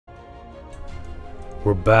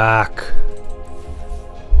We're back.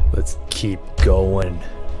 Let's keep going.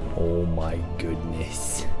 Oh my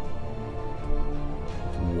goodness.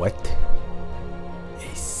 What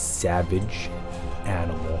a savage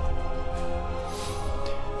animal.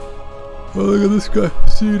 Oh, look at this guy.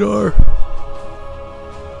 Cedar.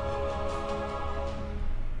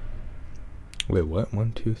 Wait, what?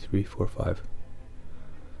 1, 2, 3, 4, 5.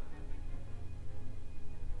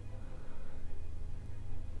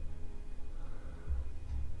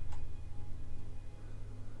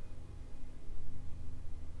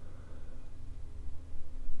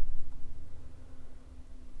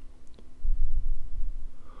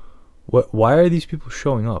 What? Why are these people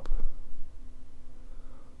showing up?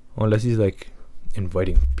 Unless he's like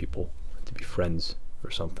inviting people to be friends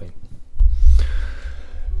or something.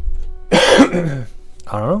 I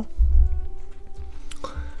don't know.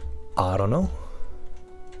 I don't know.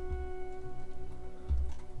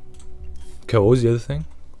 Okay, what was the other thing?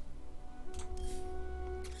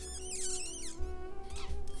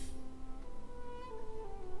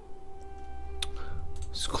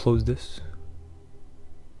 Let's close this.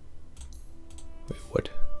 Wait, what?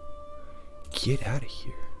 Get out of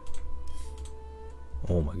here.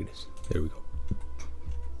 Oh my goodness. There we go.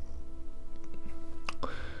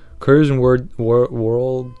 Occurs in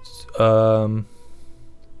worlds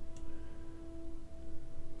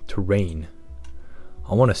terrain.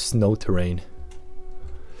 I want a snow terrain.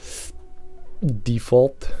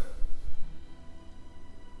 Default.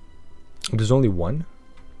 There's only one?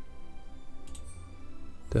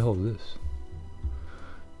 What the hell is this?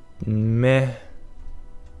 Meh.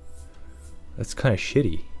 That's kind of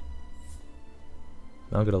shitty.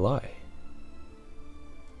 Not gonna lie.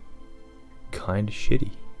 Kind of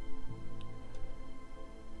shitty.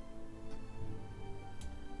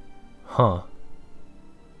 Huh.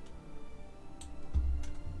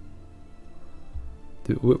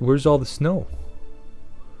 Dude, where's all the snow?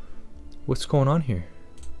 What's going on here?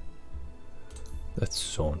 That's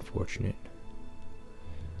so unfortunate.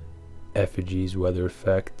 Effigies, weather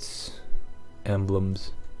effects,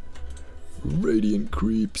 emblems, radiant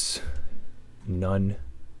creeps. None.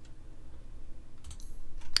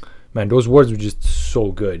 Man, those words were just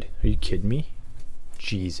so good. Are you kidding me?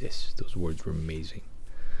 Jesus, those words were amazing.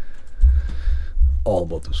 All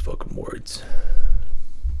about those fucking words.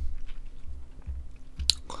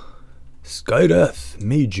 Skydeath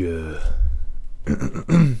Major.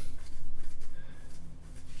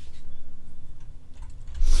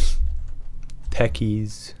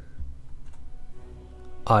 Techies.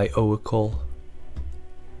 Ioical.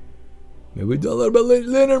 Maybe we do a little bit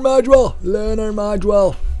linear module. Linear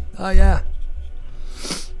module. Oh yeah.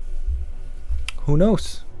 Who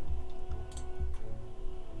knows?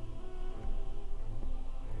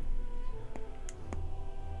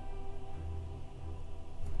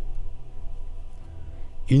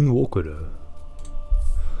 Invoker.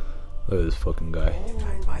 Look at this fucking guy.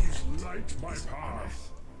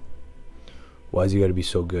 Why is he gotta be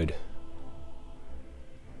so good?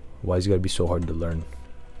 Why is he gotta be so hard to learn?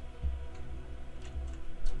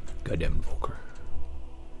 Goddamn invoker.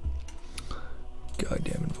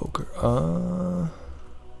 Goddamn invoker.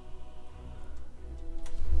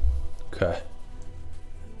 Okay.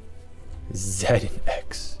 Z and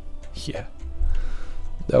X. Yeah.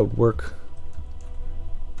 That would work.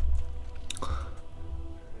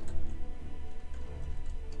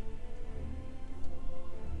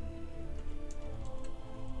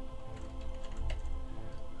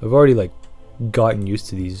 I've already like gotten used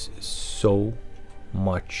to these so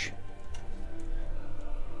much.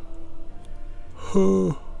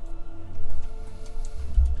 It's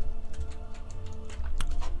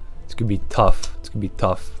gonna be tough. It's gonna be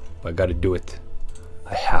tough. But I gotta do it.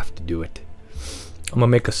 I have to do it. I'm gonna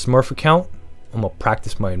make a Smurf account. I'm gonna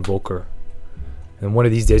practice my invoker. And one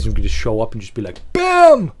of these days I'm gonna just show up and just be like,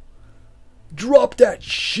 BAM! Drop that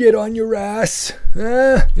shit on your ass.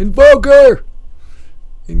 Invoker!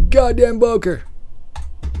 In goddamn invoker.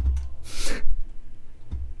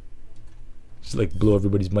 Just like blow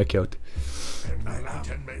everybody's mic out. I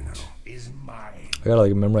gotta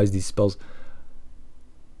like memorize these spells.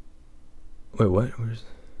 Wait, what?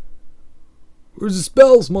 Where's the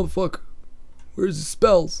spells, motherfucker? Where's the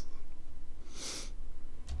spells?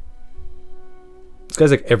 This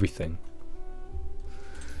guy's like everything.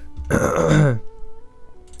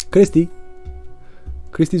 Christy.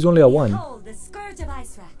 Christy's only a 1.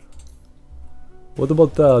 What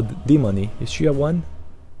about D-Money? Is she a 1?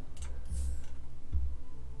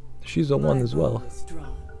 She's a 1 as well.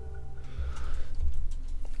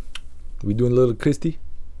 We doing a little Christy?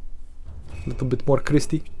 A little bit more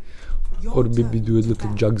Christy? Or maybe do a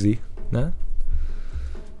little Jugsy? Nah?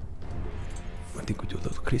 I think we do a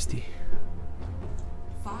little Christie.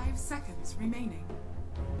 5 seconds remaining.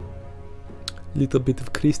 Little bit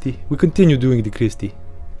of Christie. We continue doing the Christie.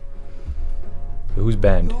 Who's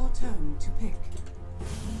banned? Your turn to pick.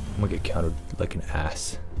 I'm gonna get countered like an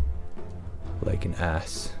ass. Like an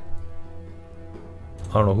ass.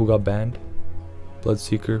 I don't know who got banned.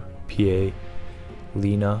 Bloodseeker, PA,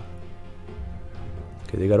 Lena.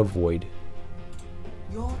 Okay, they got a void.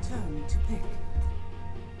 Your turn to pick.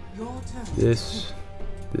 Your turn. This.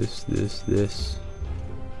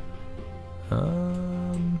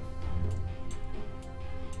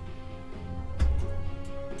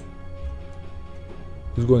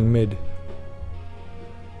 Who's going mid?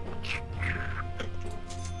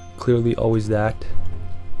 Clearly always that.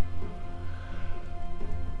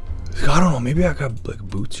 I don't know, maybe I got like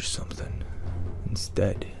boots or something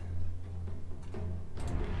instead.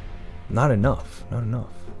 Not enough, not enough.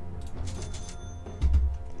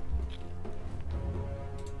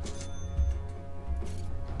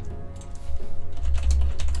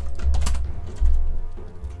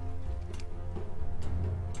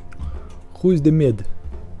 Who is the mid?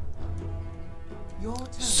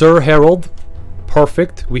 Sir Harold.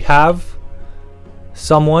 Perfect. We have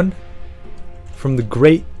someone from the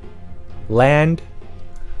great land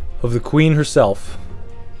of the Queen herself.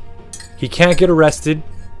 He can't get arrested.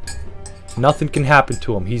 Nothing can happen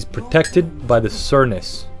to him. He's protected by the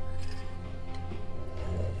Sirness.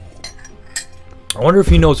 I wonder if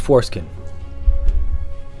he knows Foreskin.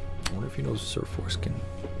 I wonder if he knows Sir Foreskin.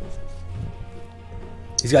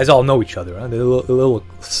 These guys all know each other, huh? They're a little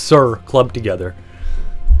Sir club together.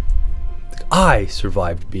 I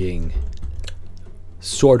survived being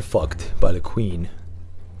sword fucked by the Queen.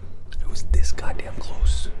 It was this goddamn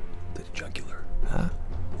close to the jugular, huh?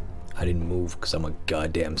 I didn't move because I'm a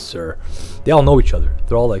goddamn Sir. They all know each other.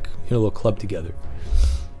 They're all like in a little club together.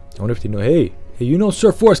 I wonder if they know, hey, you know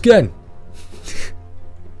Sir Foreskin?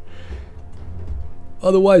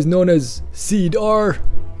 Otherwise known as Seed R.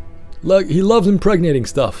 Like, he loves impregnating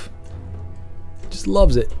stuff. Just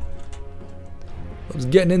loves it. Loves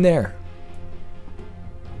getting in there.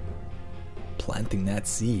 Planting that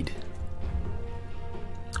seed.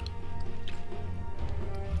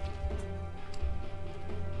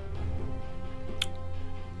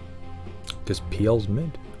 Because PL's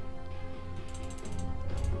mid.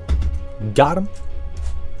 Got him.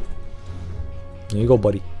 There you go,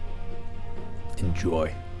 buddy.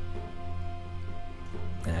 Enjoy.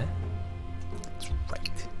 Eh? That's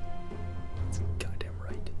right. That's goddamn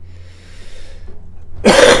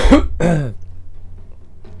right.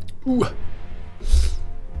 Ooh.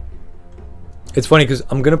 It's funny because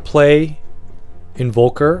I'm gonna play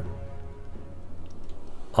Invoker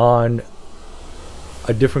on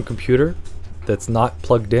a different computer that's not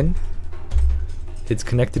plugged in. It's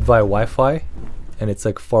connected via Wi-Fi and it's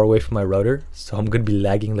like far away from my router, so I'm gonna be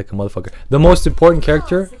lagging like a motherfucker. The most important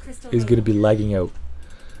character is gonna be lagging out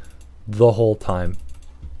the whole time.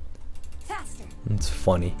 It's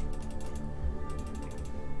funny.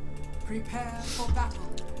 Prepare for battle.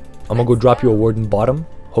 I'm gonna go drop you a ward in bottom.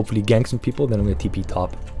 Hopefully gank some people, then I'm gonna TP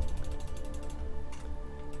top.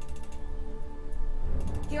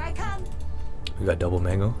 Here I come. We got double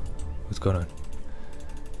mango. What's going on?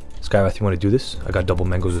 Skyrath, you wanna do this? I got double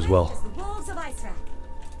mangoes as well.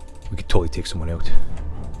 We could totally take someone out.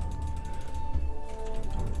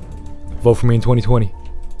 Vote for me in 2020.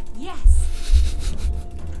 Yes.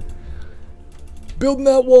 Building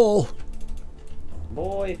that wall.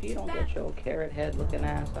 Boy, if you don't get your carrot head looking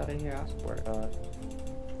ass out of here, I swear to God.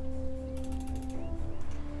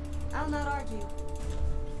 I'll not argue.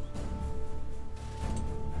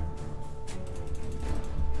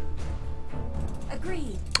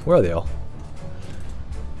 Agreed. Where are they all?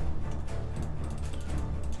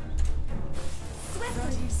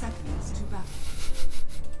 30 seconds to battle.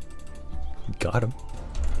 Got him.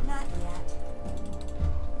 Not yet.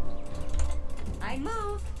 I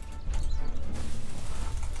move.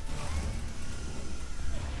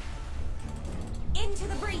 Into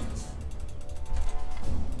the breach.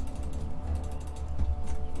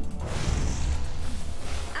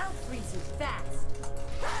 I'll freeze you fast.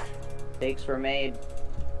 Stakes were made.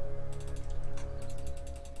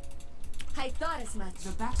 I thought as much.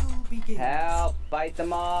 The battle begins. Help! Bite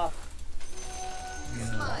them off!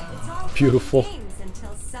 It's all Beautiful. fun games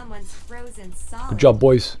until someone's frozen solid. Good job,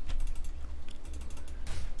 boys.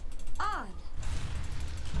 On.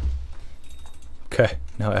 Okay,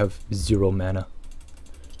 now I have 0 mana.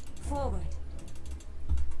 Forward.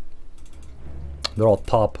 They're all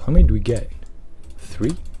top. How many do we get?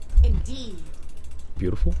 3? Indeed.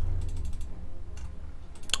 Beautiful.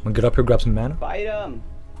 I'm gonna get up here, grab some mana. Fight them!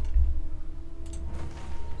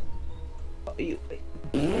 You.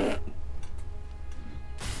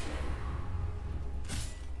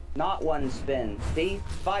 Not one spin. See?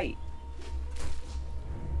 Fight.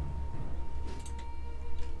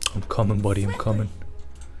 I'm coming, buddy. I'm coming.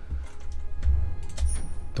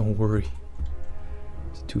 Don't worry.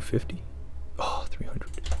 Is it 250? Oh, 300.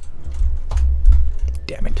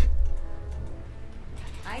 Damn it.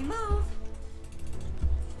 I move.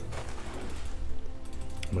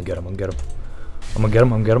 I'm gonna get him. I'm gonna get him. I'm gonna get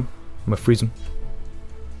him. I'm gonna get him. I'm gonna freeze him.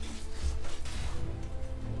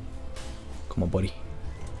 Come on, buddy.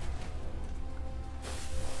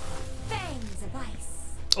 Fangs of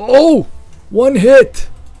ice. Oh! One hit!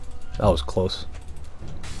 That was close.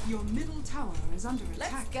 Your middle tower is under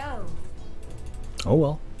Let's attack. go. Oh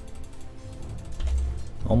well.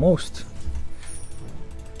 Almost.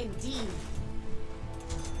 Indeed.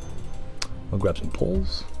 I'm gonna grab some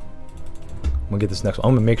poles. I'm gonna get this next one.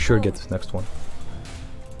 I'm gonna make sure to get this next one.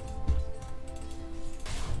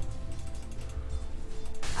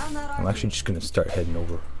 I'll not I'm argue. actually just gonna start heading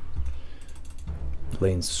over.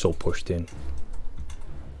 Lane's so pushed in.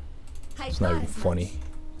 I It's not thought even as funny. much.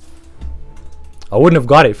 I wouldn't have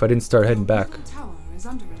got it if I didn't start heading Your back. middle tower is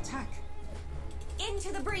under attack.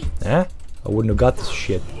 Into the breach. Eh? I wouldn't have got this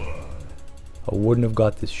shit. I wouldn't have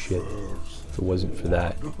got this shit if it wasn't for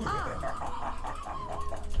that. I'm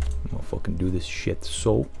gonna fucking do this shit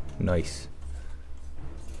so nice.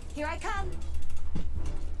 Here I come.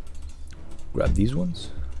 Grab these ones.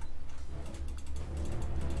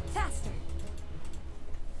 Faster.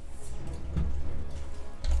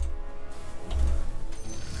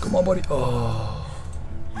 Come on, buddy. Oh,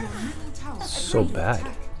 Your middle tower is so under bad.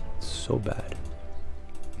 attack. So bad.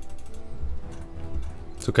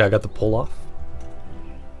 It's okay, I got the pull off.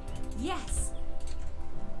 Yes.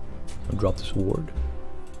 I'll drop this ward.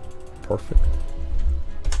 Perfect.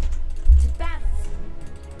 To battle.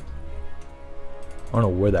 I don't know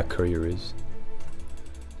where that courier is.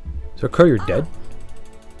 Is our courier dead?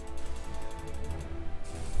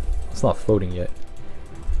 It's not floating yet.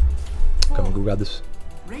 Come on, go grab this.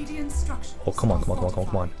 Radiant structures Oh, come on, are come on, come on, come on,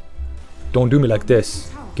 come on. fortified. Don't do me like Your this,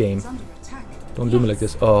 middle tower game. is under attack. Don't do me like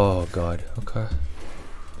this. Oh, God. Okay.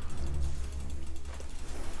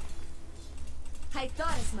 I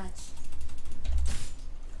thought as much.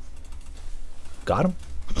 Got him?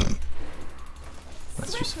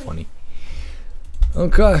 That's just funny.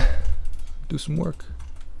 Okay. Do some work.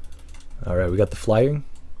 Alright, we got the flying.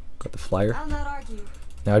 Got the flyer. I'll not argue.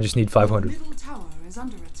 Now I just need Your 500. middle tower is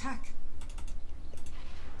under attack.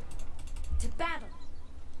 To battle.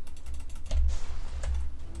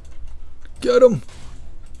 Get him!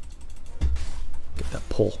 Get that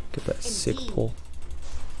pull. Get that sick Indeed. pull.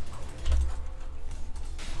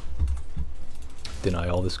 Deny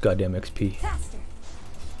all this goddamn XP. Faster.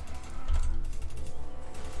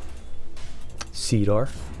 Cedar.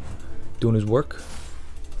 Doing his work.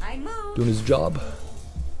 I move. Doing his job.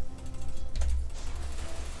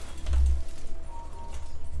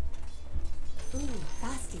 Ooh,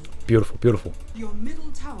 fasty. Beautiful, beautiful. Your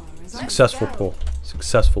middle tower is under Successful go. pull.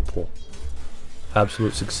 Successful pull.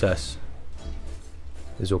 Absolute success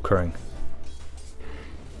is occurring.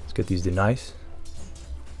 Let's get these denies.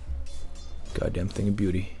 Goddamn thing of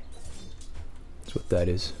beauty. That's what that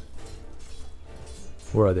is.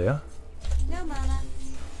 Where are they, huh? No mana.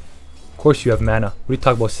 Of course you have mana. What are you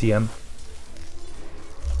talking about, CM?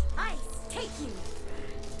 Ice. Take you.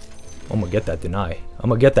 I'm gonna get that deny. I'm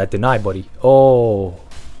gonna get that deny, buddy. Oh,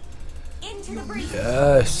 Into the breach.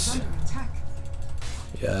 yes. under attack.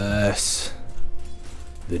 Yes.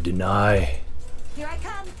 The deny. Here I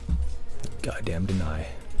come. Goddamn deny.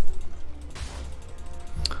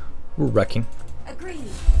 We're wrecking. Agreed.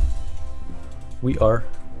 We are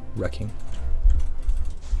wrecking.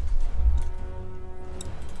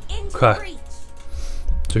 Into Okay. the breach.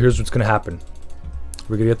 So here's what's gonna happen.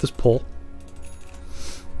 We're gonna get this pull.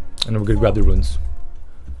 And then we're gonna grab the runes.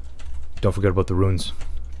 Don't forget about the runes.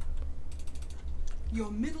 Your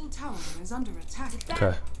middle tower is under attack.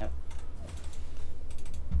 Okay. Yep.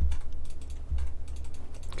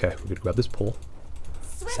 Okay, we're gonna grab this pull.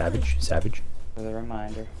 Swiftly. Savage, savage. For the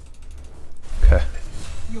reminder. Okay.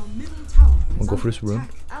 Your middle tower is We'll go for under this rune.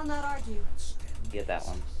 attack. I'll not argue. Get that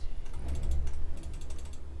one.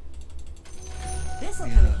 This'll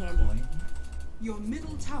come in handy. Your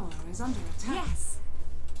middle tower is under attack. Yes.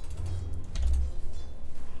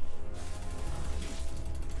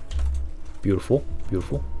 Beautiful,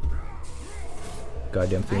 beautiful.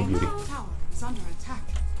 Goddamn thing of beauty. Your tower is under attack.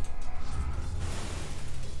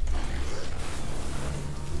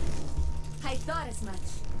 I thought as much.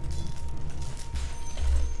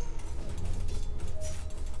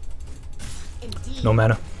 Indeed. No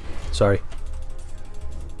mana. Sorry.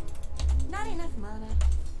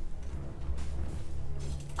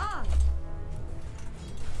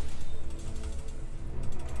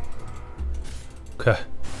 Okay,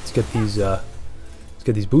 let's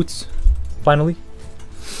get these boots. Finally.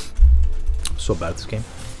 I'm so bad at this game.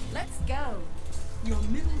 Let's go. Your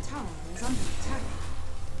middle tower is under attack.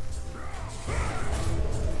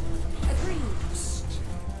 Agreed.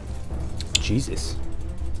 Jesus.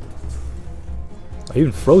 I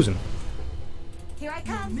even froze him. Here I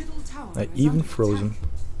Your come. middle tower I is even under froze him.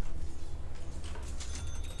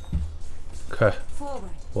 attack. Okay. Forward.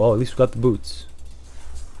 Well, at least we got the boots.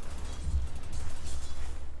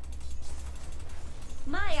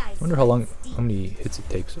 My eyes. I wonder how many hits it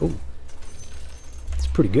takes. Oh, it's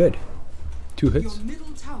pretty good. 2 Your hits.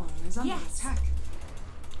 middle tower is under Yes. attack.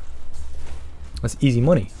 That's easy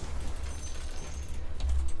money.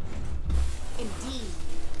 Indeed.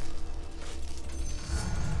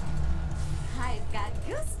 I've got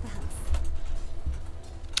goosebumps.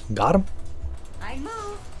 Got him. I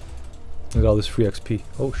move. Look at all this free XP.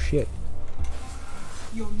 Oh shit.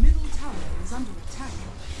 Your middle tower is under attack.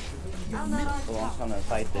 Your I'll not middle argue. Who wants to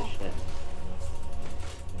fight this shit?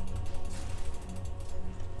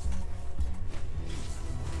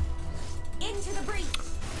 Into the breach.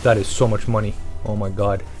 That is so much money. Oh my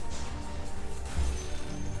god.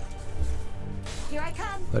 Here I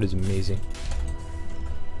come. That is amazing.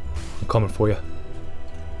 I'm coming for you.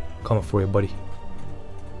 Coming for you, buddy.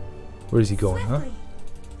 Where is he going, huh? Swiftly.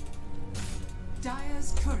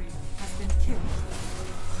 Dire's courier has been killed.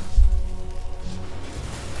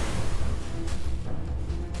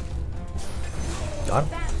 Got him.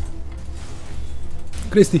 Back.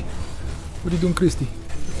 Christy. What are you doing, Christy?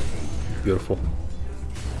 Beautiful.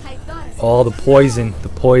 I thought as Oh, the poison. The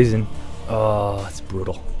poison. Oh, it's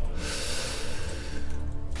brutal.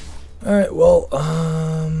 Alright, well,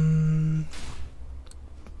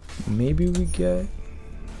 maybe we get...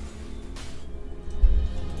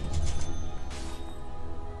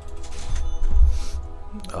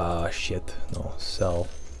 Ah, shit. No, sell.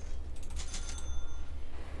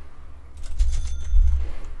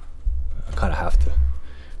 I kind of have to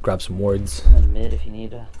grab some words. I'm in mid if you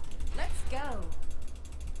need to. Let's go.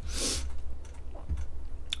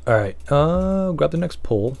 Alright, grab the next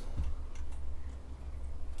pole.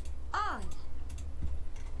 On.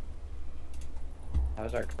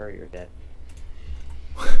 How's our courier dead?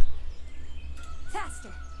 Faster.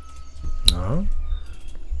 Uh-huh.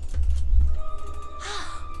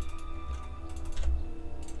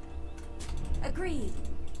 Agreed.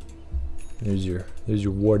 There's your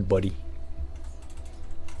ward, buddy.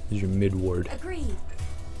 There's your mid ward. Agreed.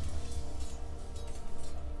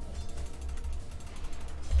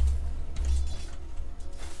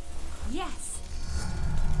 Yes.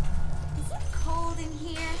 Is it cold in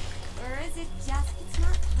here? Or is it just it's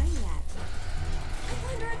not time yet?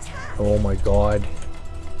 I'm under attack. Oh my god.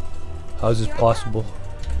 How is this possible?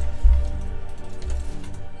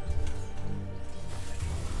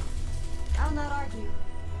 I'll not argue.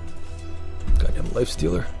 Goddamn life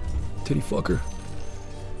stealer. Titty fucker.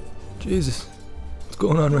 Jesus. What's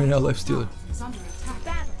going on right now, life stealer? Is under attack.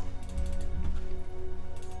 Battle.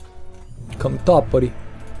 Come top, buddy.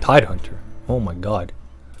 Tide hunter. Oh my god.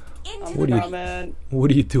 Into What the do you- breach. Man,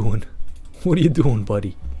 What are you doing? What are you doing,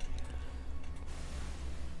 buddy?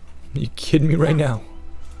 Are you kidding me right now?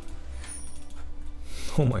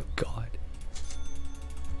 Oh my god.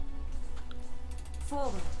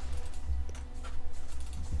 Forward.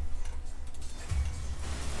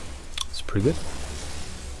 It's pretty good.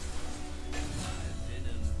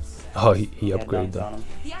 Oh, he yeah, upgraded dunked on them. him.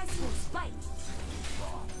 The ice will spike.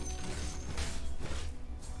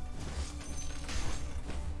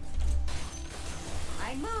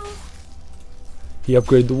 I move. He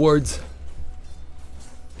upgraded the wards.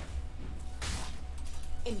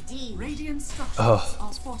 Indeed. Radiant structures Oh,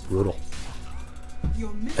 are fortified. brutal.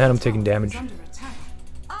 Your middle And I'm taking tower damage. is under attack.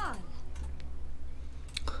 On.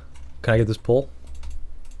 Can I get this pole?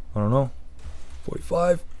 I don't know.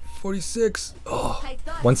 45, 46. Oh, I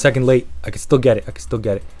thought 1 second late. I can still get it. I can still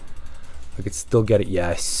get it. I can still get it.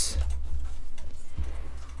 Yes.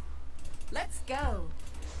 Let's go.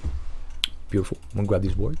 Beautiful. I'm gonna grab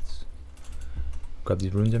these wards. Grab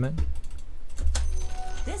these runes, I meant.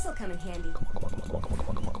 This'll come in handy. Come on, come on, come on, come on, come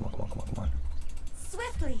on, come on, come on, come on, come on, come on.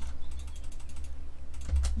 Swiftly.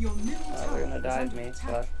 Your middle Oh, tower they're gonna is dive under me. attack.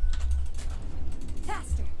 Fuck.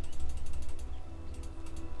 Faster.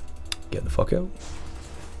 Get the fuck out.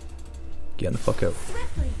 Get the fuck out.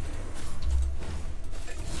 Swiftly.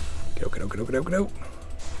 Get out, get out, get out, get out, get out.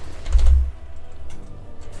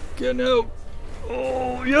 Get out.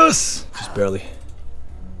 Oh, yes. Just barely.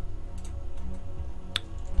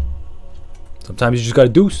 Sometimes you just gotta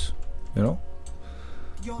deuce, you know?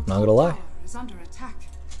 Your Not top gonna lie. tower is under attack.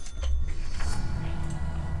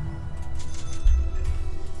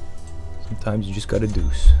 Sometimes you just gotta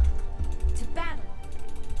deuce. To battle.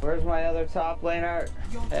 Where's my other top laner?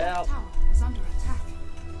 Your top Help. tower is under attack.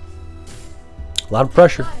 A lot of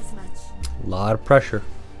pressure. Not as much. A lot of pressure.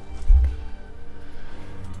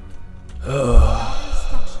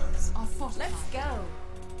 Structures are fortified. Let's go.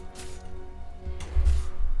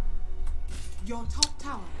 Your top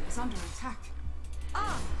tower is under attack.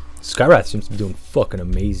 Ah, Skywrath seems to be doing fucking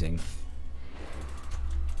amazing.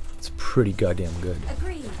 It's pretty goddamn good.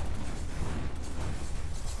 agreed.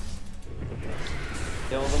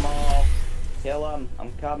 Kill them all. Kill them.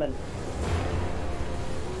 I'm coming.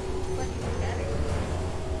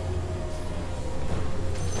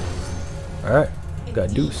 Alright, got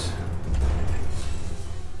deuce.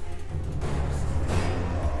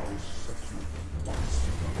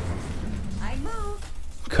 I move.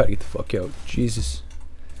 Gotta get the fuck out. Jesus.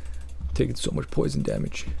 I'm taking so much poison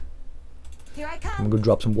damage. Here I I'm come. gonna go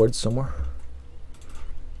drop some wards somewhere.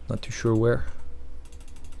 Not too sure where.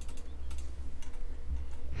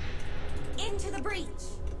 Into the breach.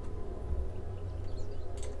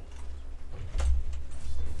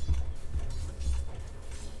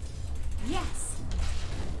 Yes.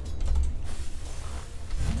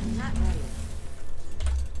 I'm not ready.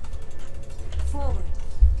 Forward.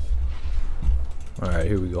 Alright,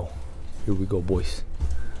 here we go. Here we go, boys.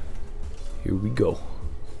 Here we go.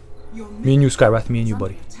 Your Me and you, Skywrath. Me and you, middle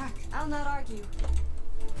buddy. is under attack. I'll not argue.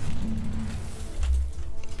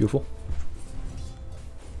 Beautiful.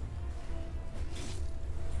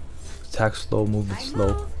 Attack slow, movement I slow.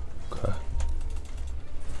 move. Okay.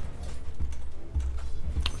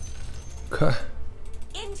 Okay.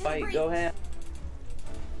 Into the Fight. breach. Go ahead.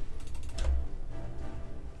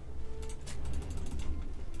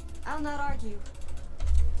 I'll not argue.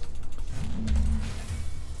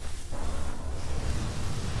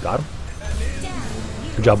 Got him. Down.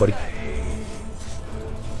 You Good job, buddy.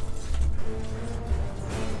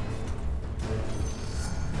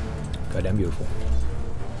 Goddamn beautiful.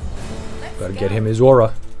 Let's Gotta go. get him his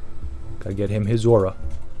aura. Gotta get him his aura.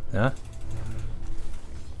 Huh?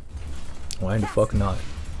 Why in the fuck not?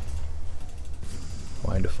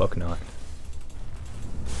 Why in the fuck not?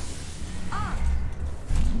 Ah,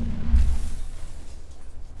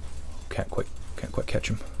 Can't quite catch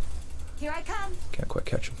him. here I come. Can't quite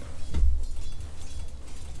catch him.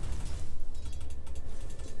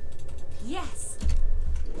 Yes.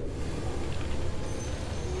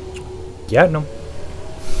 Getting him.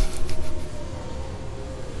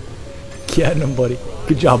 Getting him, buddy.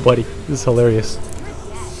 Good job, buddy. This is hilarious. You're dead.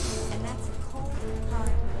 And that's a cold, hard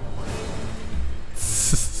indeed.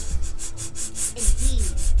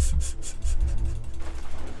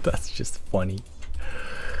 That's just funny.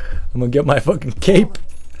 I'm gonna get my fucking cape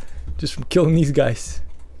just from killing these guys.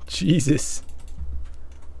 Jesus.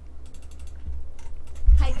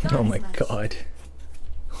 I thought Oh as my much. god.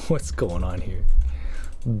 What's going on here?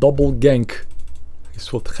 Double gank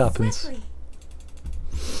is what happens. Swiftly.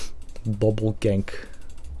 Double gank.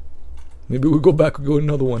 Maybe we go back and go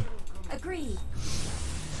another one. Agreed.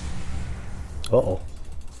 Uh-oh.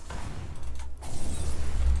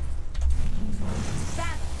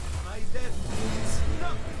 Battle.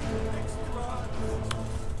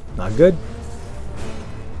 Not good.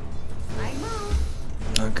 I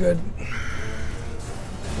move. Not good.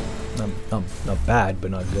 Not bad,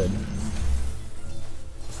 but not good.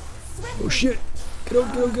 Swiftly. Oh shit! Get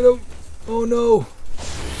out, get out, get out! Oh no!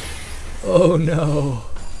 Oh no!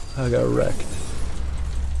 I got wrecked.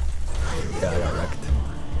 Yeah, I got wrecked.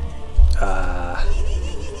 Ah.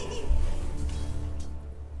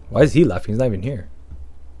 Why is he laughing? He's not even here.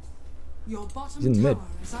 Your bottom He's in tower mid.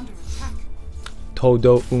 is under attack.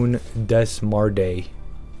 Todo un desmarde.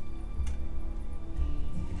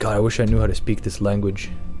 God, I wish I knew how to speak this language.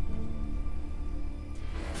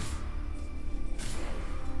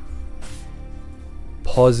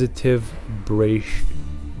 Positive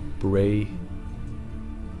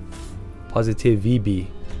Positive VB.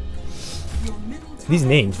 Your middle tower These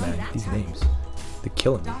names, is under man. These attack. names. They're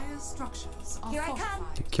killing me. Dire structures are Here I come.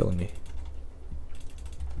 fortified. They're killing me.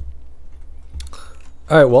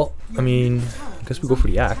 Alright, well, I mean, I guess we go for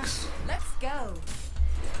the axe. Let's go.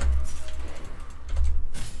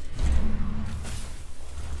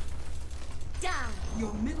 Down.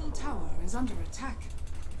 Your middle tower is under attack.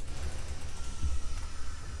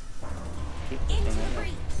 Into the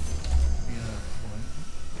breach.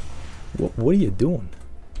 What are you doing?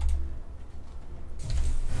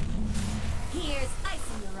 Here's ice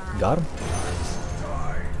in your eye. Got him?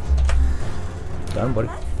 Got him, buddy.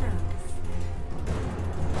 Blood froze.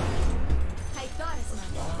 I thought as much.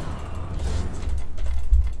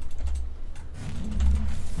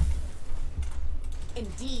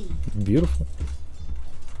 Indeed. Beautiful.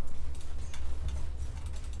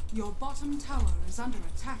 Your bottom tower is under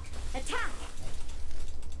attack. Attack.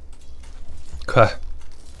 Okay.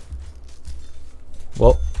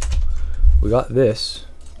 Well, we got this.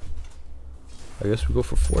 I guess we go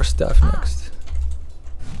for 4 staff next.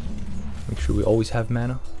 Make sure we always have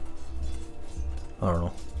mana. I don't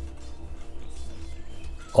know.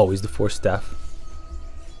 Always the 4 staff.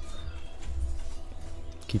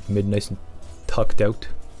 Keep mid nice and tucked out.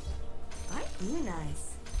 Aren't you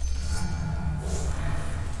nice?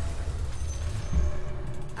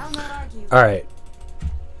 I'll not argue. Alright.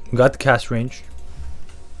 We got the cast range.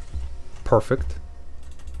 Perfect.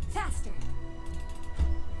 Faster.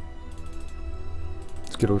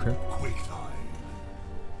 Let's get over here.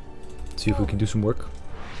 See if we can do some work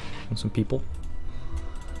on some people.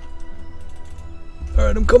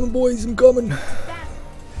 Alright, I'm coming, boys. I'm coming.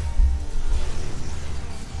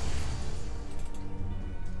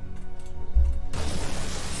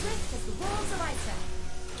 Swift as the walls of Isa.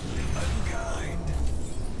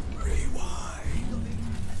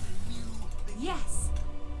 Yes.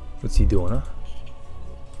 What's he doing, huh?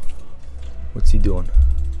 What's he doing?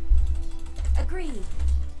 Agreed.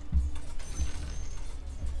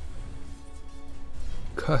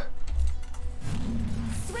 Okay.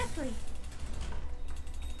 Swiftly.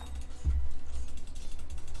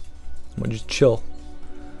 I'm gonna just chill.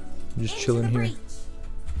 I'm just Into chilling the here. breach.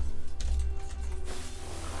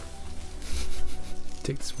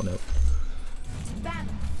 Take this one out. To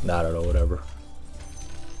battle. Nah, I don't know, whatever.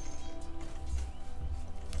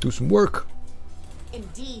 Do some work.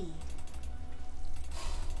 Indeed.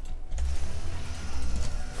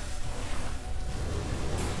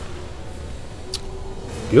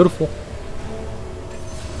 Beautiful.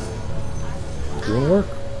 Doing work.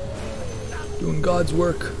 Doing God's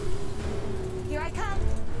work. Here I come.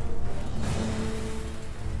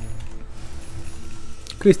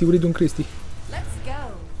 Christy, what are you doing, Christy? Let's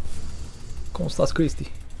go. ¿Cómo estás, Christy?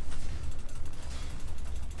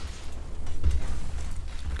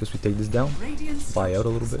 Guess we take this down. Radiant Buy out a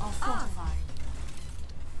little bit. structures are fortified.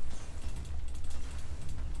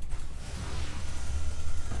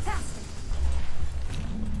 Faster.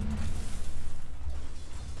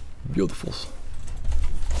 Beautiful.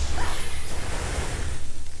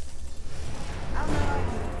 I'll not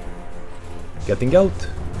argue. Getting out.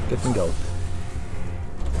 Getting out.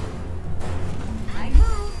 I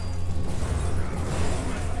move.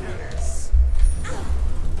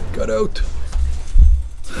 Got out.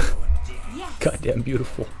 Yes. Goddamn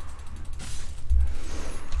beautiful.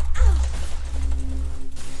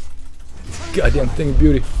 Goddamn thing of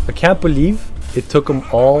beauty. I can't believe it took them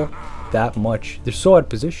all that much. They're so out of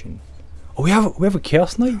position. Oh, we have a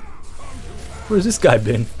Chaos Knight? Where's this guy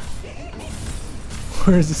been?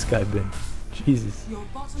 Where's this guy been? Jesus. Your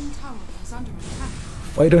bottom tower is under attack.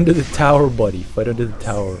 Fight under the tower, buddy. Fight under the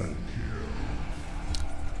tower.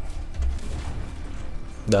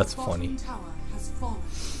 That's Bottom funny. tower has fallen.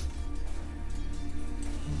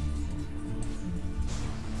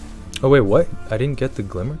 Oh wait, what? I didn't get the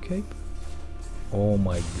Glimmer Cape? Oh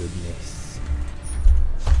my goodness.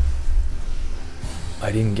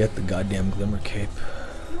 I didn't get the goddamn Glimmer Cape.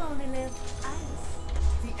 You only live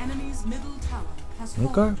ice. The enemy's middle tower has fallen.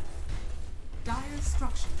 Okay. Dire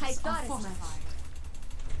structures I are thought as much. fortified.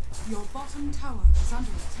 Your bottom tower is under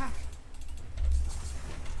attack.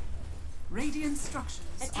 Radiant structures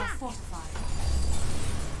are Attack.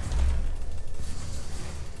 fortified.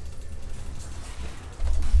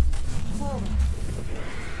 Forward.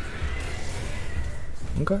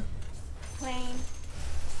 Okay. Plane.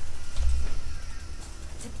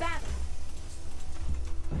 To battle.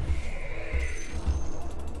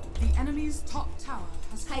 The enemy's top tower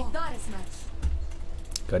has I fallen. thought as much.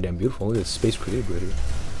 Goddamn beautiful. Look at this space created right here.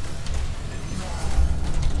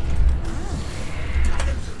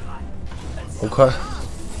 Okay.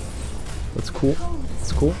 That's cool.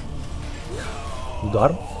 That's cool. You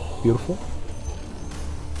got him. Beautiful.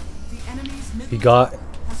 The enemy's middle He got tower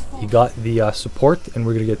has fallen. he got the support, and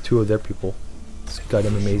we're gonna get 2 of their people. It's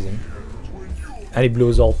goddamn amazing. And he blew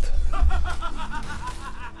his ult.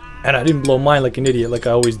 And I didn't blow mine like an idiot, like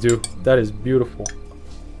I always do. That is beautiful.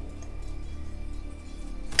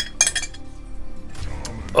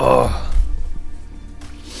 Oh.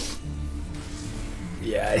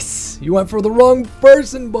 Yes. You went for the wrong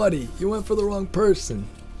person, buddy. You went for the wrong person.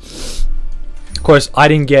 Of course, I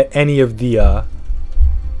didn't get any of the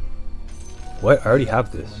what? I already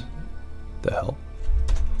have this. The hell?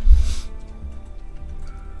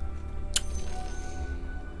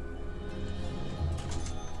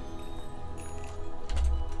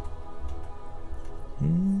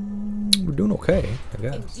 We're doing okay, I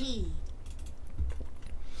guess. Indeed.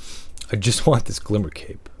 I just want this glimmer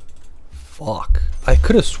cape. Fuck. I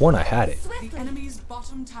could have sworn I had it. The Swiftly. enemy's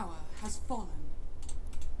bottom tower has fallen.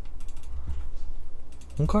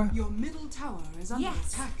 Okay. Your middle tower is under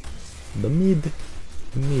Yes. attack. The mid.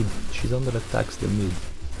 The mid. She's under attacks the mid.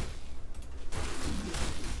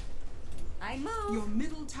 I move. Your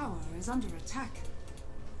middle tower is under attack.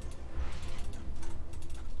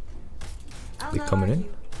 I'll They not coming in?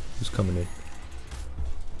 argue. Who's coming in?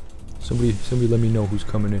 Somebody let me know who's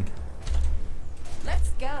coming in. Let's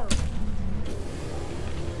go.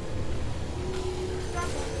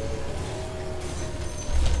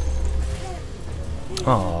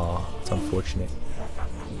 Aw, it's unfortunate.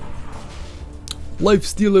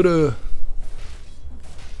 Lifestealer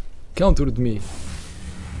countered me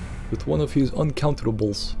with one of his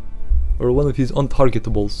uncounterables. Or one of his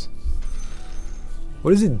untargetables.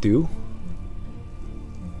 What does it do?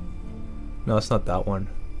 No, it's not that one.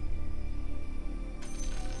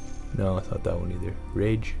 No, it's not that one either.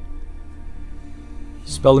 Rage.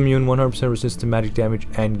 Spell immune, 100% resistance to magic damage,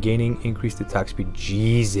 and gaining increased attack speed.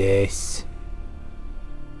 Jesus.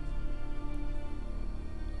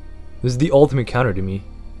 This is the ultimate counter to me.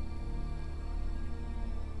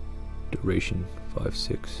 Duration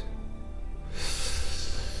 5-6.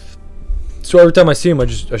 So every time I see him, I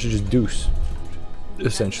should just deuce.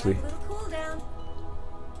 Essentially. Little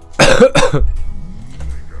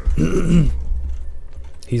cooldown.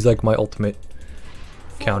 He's like my ultimate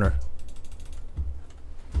counter.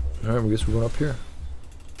 Alright, I guess we're going up here.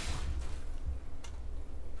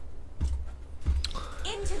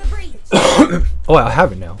 Into the breach. Oh, I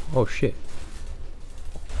have it now. Oh shit.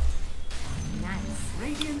 Nice.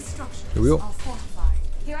 Radiant structures Here we go. are fortified.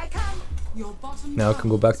 Here I come. Your bottom Now I tower can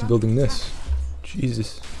go back is to under building attack. this.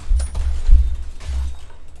 Jesus.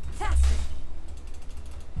 Faster.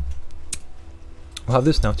 I'll have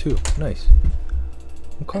this now too. Nice.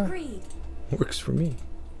 Okay. Agreed. Works for me.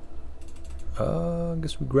 I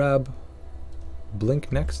guess we grab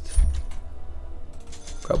Blink next.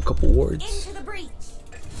 Grab a couple wards. Into the breach.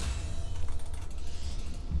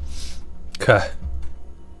 Okay.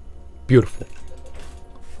 Beautiful.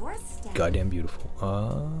 Fourth step. Goddamn beautiful.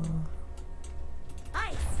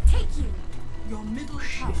 Ice. Take you. Your middle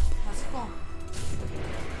tower has fallen.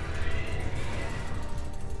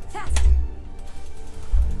 Faster.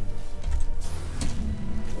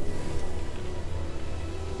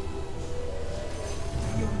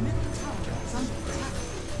 Your middle tower is under attack.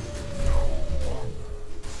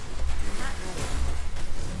 Not ready.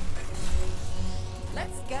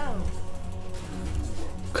 Let's go.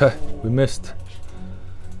 Okay, we missed.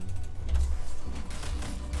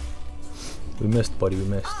 We missed, buddy, we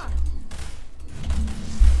missed. On.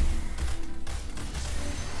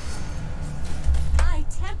 My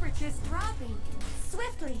temperature's dropping.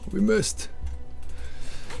 Swiftly. We missed.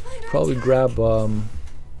 I'm under Probably attack. grab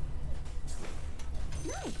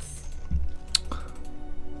Nice.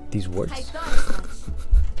 these wards. I thought as much.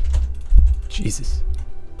 Jesus.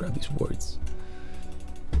 Grab these wards.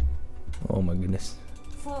 Oh my goodness.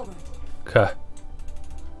 Forward. Okay.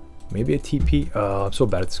 Maybe a TP. I'm so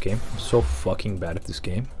bad at this game. I'm so fucking bad at this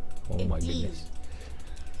game. Oh my Indeed. goodness.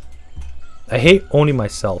 I hate owning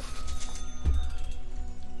myself.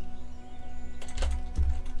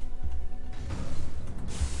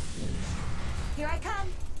 Here I come.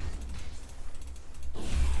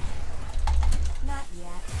 Not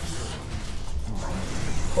yet.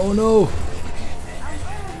 Oh no.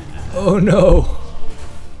 Oh no.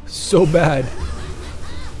 So bad.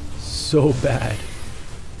 So bad.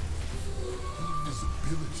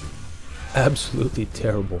 Absolutely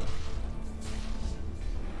terrible.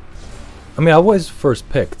 I mean, I was first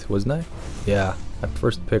picked, wasn't I? Yeah, I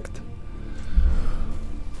first picked.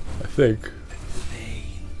 I think.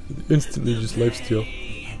 Instantly just lifesteal.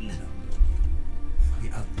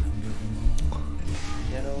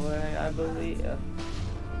 Get away, I believe.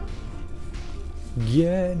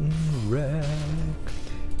 Getting wrecked.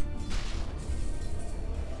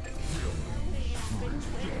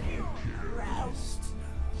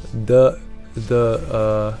 The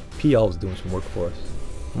PL is doing some work for us.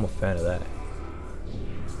 I'm a fan of that.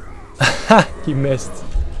 He missed.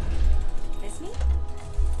 Miss me?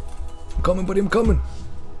 I'm coming, buddy. I'm coming.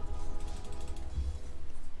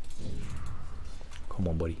 Come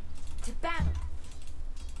on, buddy. To battle.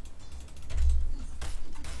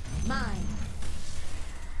 Mine.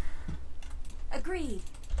 Agreed.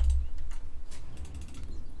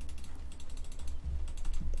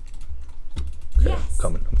 Okay, Yes.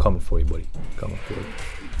 I'm coming for you, buddy. Coming for you.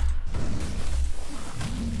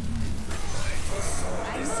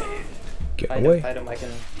 Get Fight away. him, fight him, I can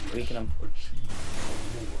weaken him.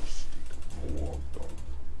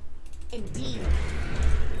 Indeed.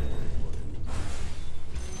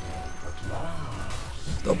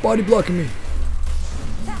 Stop body blocking me.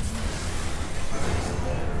 Yes.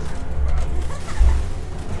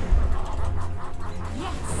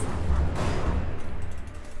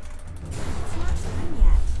 It's not time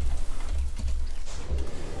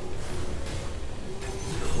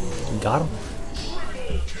yet. Got him.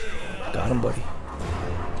 Got him, buddy.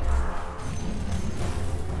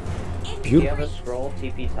 Do you Beautiful. have a scroll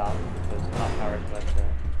TP top? So it's not power collector.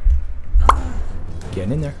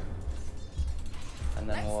 Getting in there. And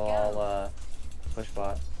then we'll all push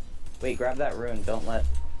bot. Wait, grab that rune. Don't let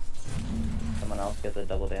someone else get the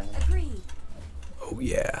double damage. Agreed. Oh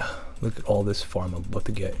yeah. Look at all this farm I'm about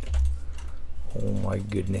to get. Oh my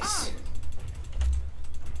goodness.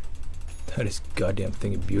 That is goddamn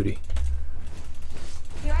thing of beauty.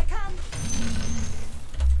 Here I come.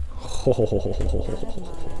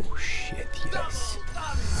 Oh shit, yes.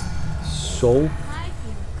 So I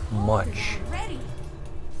feel cold much and ready.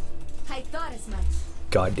 I thought as much.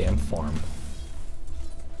 goddamn farm.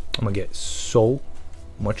 I'm gonna get so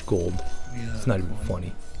much gold. It's not even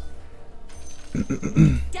funny.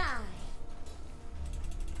 Die.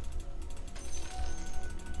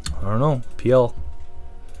 I don't know. PL.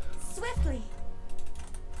 Swiftly.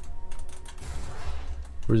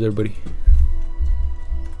 Where's everybody?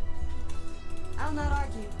 I'll not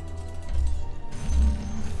argue.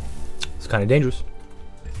 It's kind of dangerous.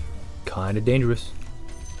 Kind of dangerous.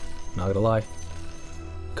 Not gonna lie.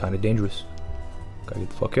 Kind of dangerous. Gotta get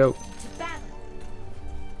the fuck out. To battle.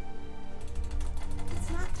 It's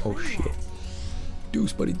not Oh time shit. yet.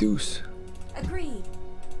 Deuce, buddy, deuce. Agreed.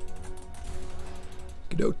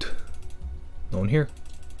 Get out. No one here.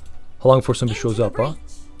 How long before somebody shows Into up, the huh?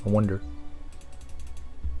 breach. I wonder.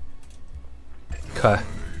 Okay.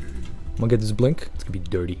 I'm gonna get this blink. It's gonna be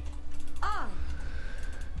dirty. On.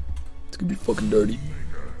 It's gonna be fucking dirty.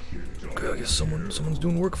 Okay, I guess someone's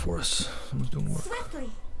doing work for us. Someone's doing work. Swiftly.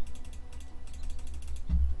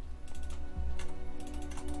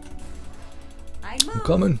 I move. I'm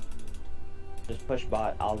coming. Just push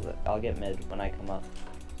bot. I'll get mid when I come up.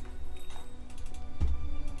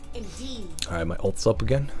 Indeed. Alright, my ult's up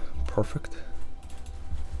again. Perfect.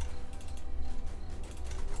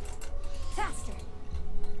 Faster.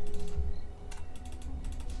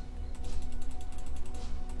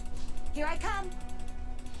 Here I come.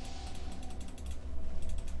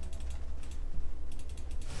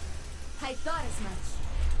 I thought as much.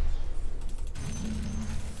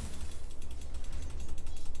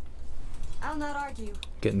 I'll not argue.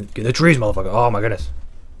 Get in the trees, motherfucker. Oh my goodness.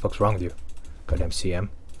 Fuck's wrong with you? Goddamn CM.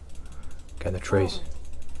 Get in the trees. Forward.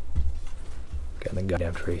 Get in the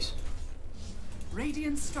goddamn trees.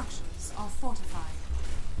 Radiant structures are fortified.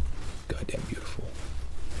 Goddamn beautiful.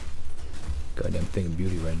 Goddamn thing of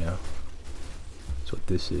beauty right now. That's what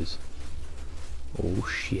this is. Oh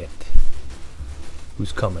shit.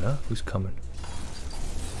 Who's coming, huh? Who's coming?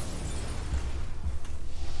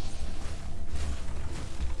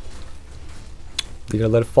 They gonna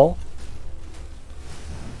let it fall?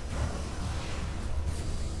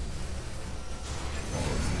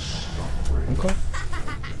 Okay.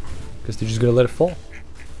 Guess they're just gonna let it fall.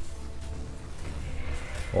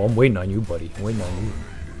 Oh, I'm waiting on you, buddy. I'm waiting on you.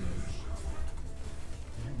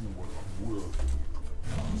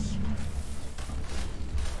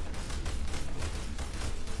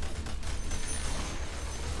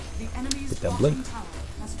 The enemy's Get that bottom blink. tower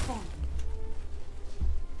has fallen.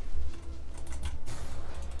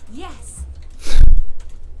 Yes.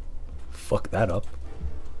 Fuck that up.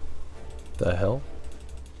 The hell?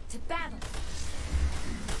 To battle.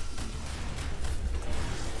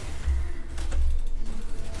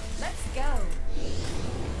 Let's go.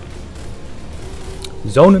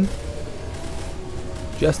 Zoning.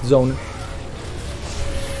 Just zoning.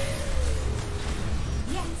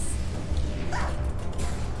 Yes.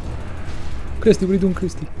 Christy, what are you doing,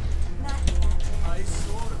 Christy? Not yet.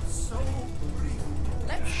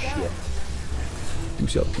 Let's Shit. go. Do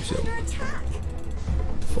so, do so. Under attack.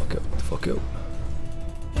 Fuck out, fuck out.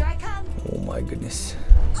 Here I come. Oh my goodness.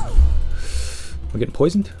 Am I getting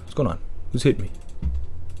poisoned? What's going on? Who's hitting me?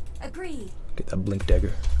 Agreed. Get that blink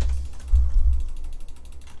dagger.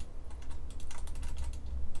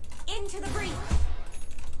 Into the breach.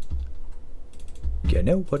 Getting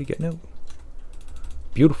out, buddy, getting out.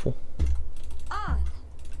 Beautiful. On.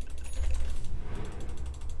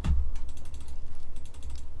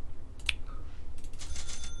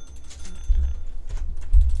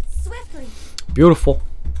 Swiftly. Beautiful.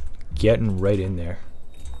 Getting right in there.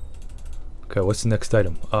 Okay, what's the next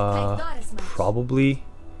item? thought as much. Probably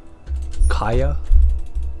Kaya.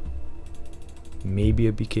 Maybe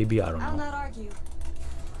a BKB, I don't I'll know. not argue.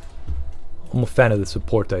 I'm a fan of the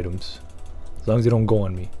support items. As long as they don't go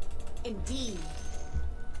on me. Indeed.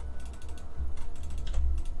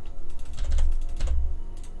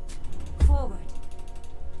 Forward.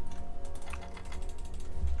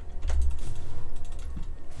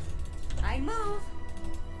 I move.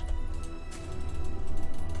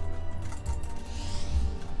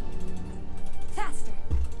 Faster.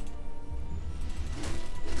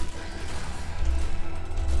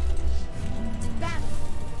 To battle.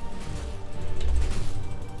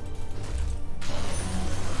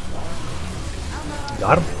 I'll not argue.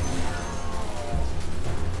 Got him.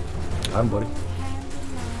 Got him, buddy. Hand in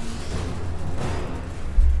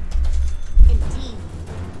hand. Indeed.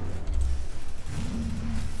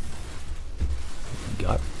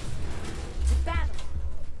 Got him. To battle.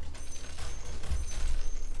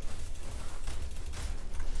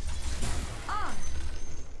 On.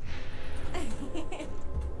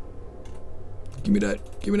 Give me that.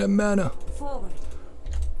 Give me that mana. Forward.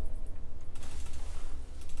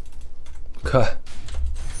 Okay.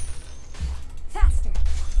 Faster.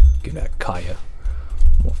 Give me that Kaya.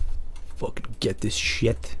 I'm gonna fucking get this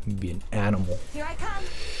shit and be an animal. Here I come.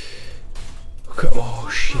 Okay. Oh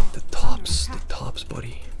shit, the tops. The tops,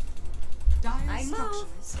 buddy. I Dire's move.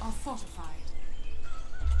 structures are fortified.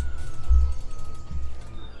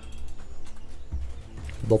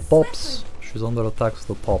 The pops. She's under attack,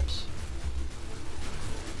 the pops.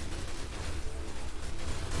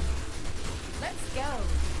 Let's go.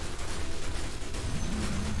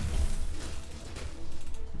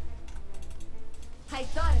 I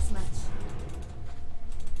thought as much.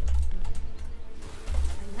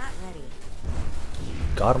 I'm not ready.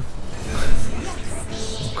 Got him.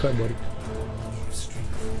 Okay, buddy.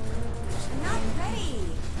 I'm not ready.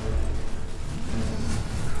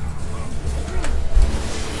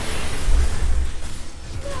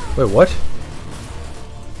 Wait, what?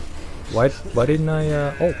 Why didn't I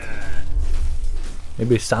ult?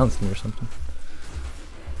 Maybe it silenced me or something.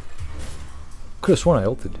 Could have sworn I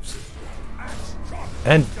ulted.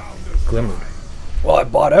 And glimmered. Well, I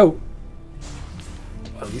bought out.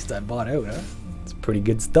 Well, at least I bought out, huh? It's pretty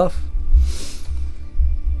good stuff.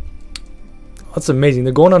 That's amazing.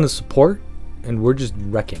 They're going on the support, and we're just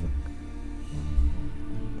wrecking.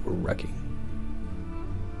 We're wrecking.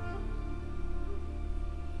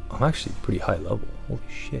 I'm actually pretty high level. Holy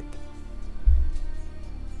shit.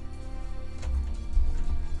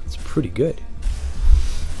 That's pretty good.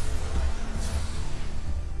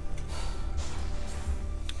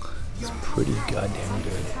 It's pretty goddamn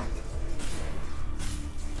good.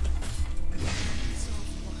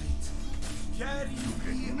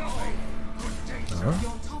 Your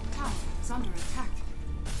top tower is under attack.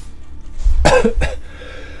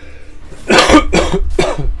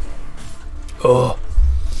 Oh,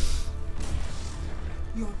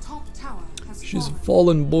 Your top tower has she's fallen.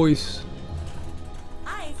 fallen, boys.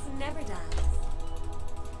 Ice never dies.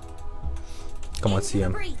 Come on, Into the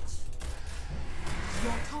CM. breach.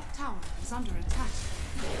 Your top tower is under attack.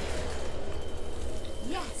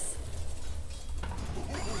 Yes.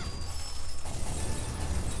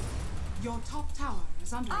 Your top tower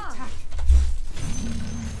is under Ah. attack.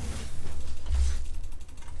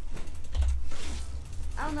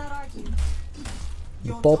 I'll not argue. The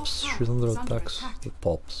Your top pops, tower she's under is attacks. attack. The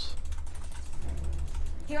pops.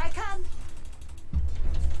 Here I come.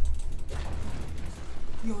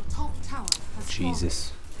 Your top tower has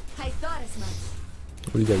Jesus. I thought as much.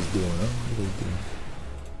 What are you guys doing, huh? What are you doing?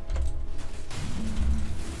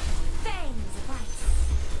 Fangs of ice.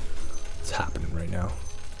 What's happening right now?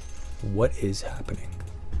 What is happening?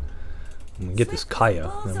 I'm gonna get this Kaya,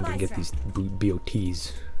 and I'm gonna get these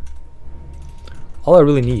BOTs. All I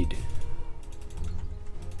really need,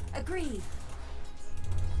 Agreed.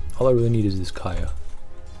 all I really need is this Kaya.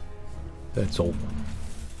 Then it's over.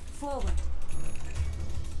 Forward.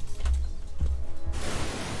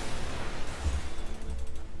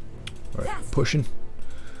 Alright, pushing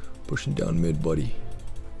down mid, buddy.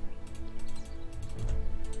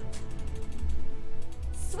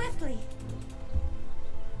 Swiftly.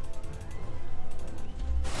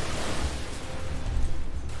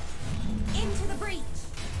 Into the breach.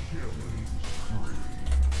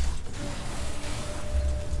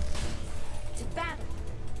 To battle.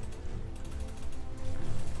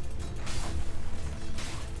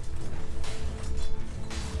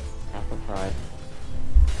 Half a pride.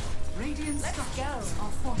 Radiant Let's structures go.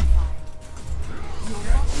 are fortified. Your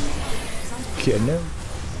bottom tower is under attack. Getting him.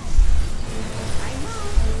 I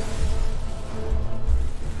move.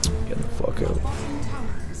 Getting Fuck Your out. bottom tower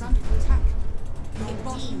is under attack. Your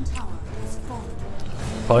bottom tower has fallen.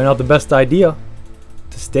 Probably not the best idea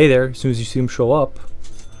to stay there as soon as you see him show up.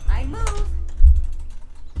 I move.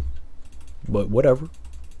 But whatever.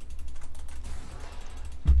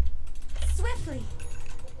 Swiftly.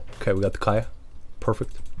 Okay, we got the Kaya.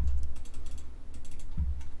 Perfect.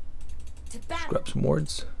 To battle. Grab some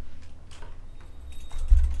wards.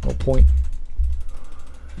 No point.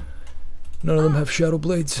 None of them have shadow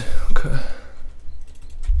blades. Okay.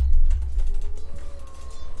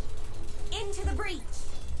 Into the breach.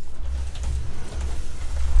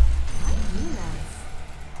 I knew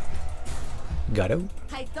that. Got out.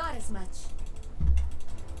 I thought as much.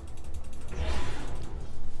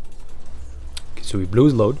 Okay, so we blew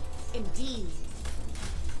his load. Indeed.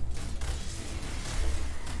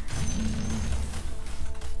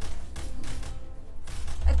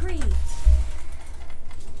 Agreed.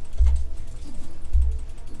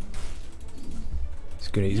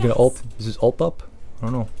 He's gonna ult. Is his ult up? I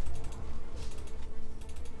don't know.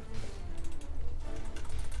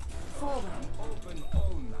 Forward.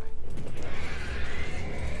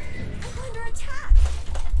 I'm under attack.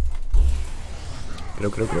 Get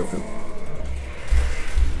out, get out, get out, get out.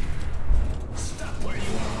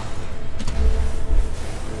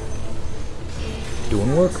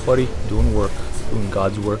 Doing work, buddy. Doing work. Doing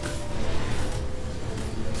God's work.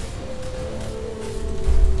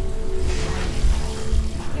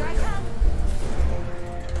 Here I come.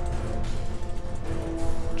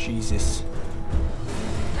 Jesus.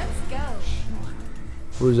 Let's go.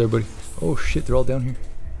 Where is everybody? Oh shit, they're all down here.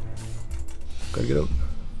 Gotta get out.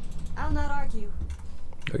 I'll not argue.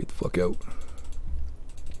 Gotta get the fuck out.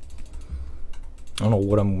 I don't know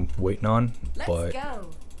what I'm waiting on, Let's but go.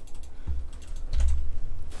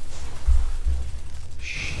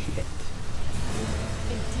 shit.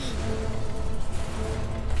 Indeed.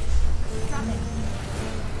 Drop it.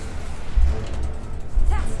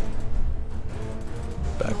 Fast.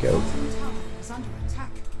 Back Your out. bottom tower is under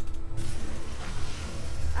attack.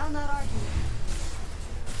 I'll not argue.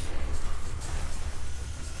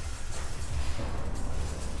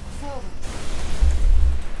 Forward.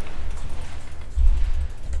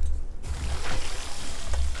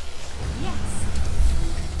 Yes.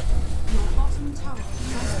 Your bottom tower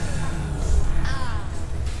is under attack. Ah.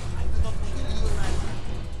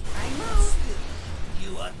 I move.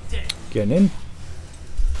 Getting in.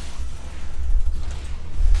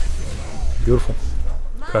 Beautiful.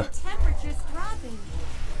 My Okay. temperature's dropping.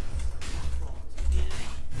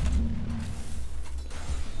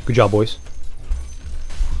 Good job, boys.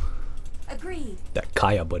 Agreed. That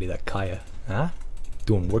Kaya, buddy. That Kaya. Huh?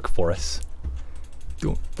 Doing work for us.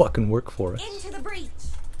 Doing fucking work for us. Into the breach.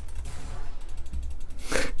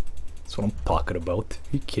 That's what I'm talking about. Are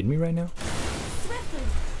you kidding me right now? Swiftly.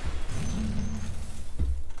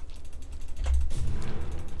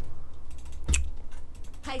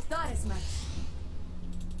 I thought as much.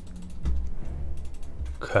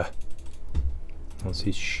 Okay. I don't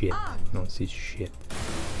see shit. I don't see shit.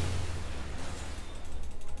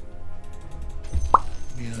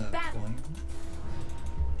 Battle.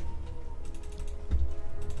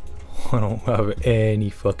 I don't have any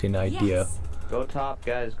fucking idea. Yes. Go top,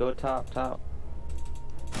 guys. Go top, top.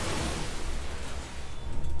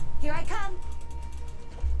 Here I come.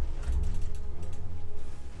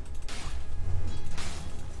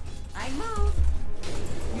 I move.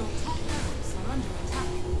 Your top barracks are under attack.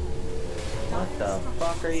 What the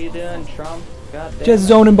fuck are you doing, Trump? God damn Just it.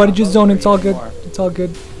 zoning, buddy. Not Just voting zoning. for It's all you good. anymore. It's all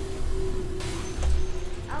good.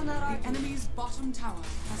 I'll not The argue. enemy's bottom tower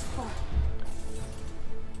has fallen.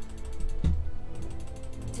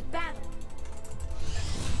 To battle.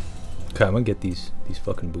 Okay, I'm gonna get these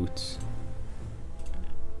fucking boots.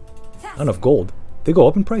 Fast. Not enough gold. They go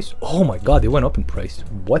up in price? Oh my god, they went up in price.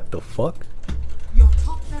 What the fuck? Your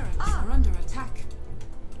top barracks are under attack.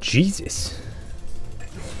 Jesus.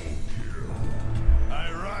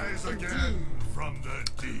 I rise again from the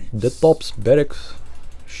deep. The top's barracks.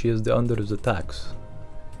 She is the under the attacks.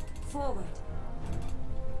 Forward.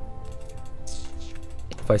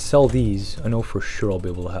 If I sell these, I know for sure I'll be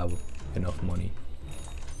able to have enough money.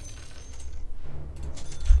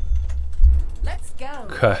 Let's go.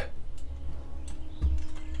 Okay.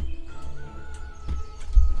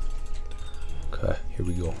 Okay, here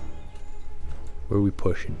we go. Where are we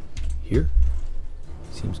pushing? Here?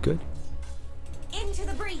 Seems good. Into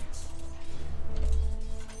the breach.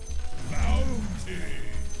 Bounty.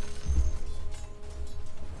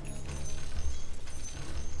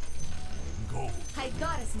 Gold. I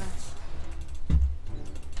thought as much.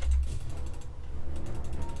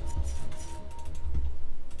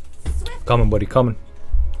 Swift. Coming, buddy, coming.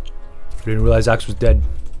 Didn't realize Axe was dead.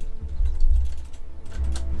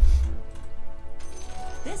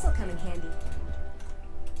 This'll come in handy.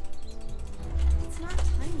 It's not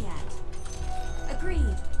time yet.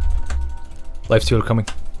 Agreed. Life stealer coming.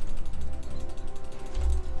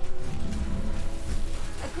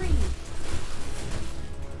 Agreed.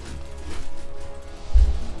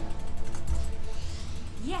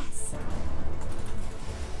 Yes.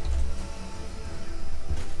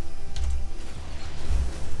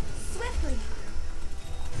 Swiftly.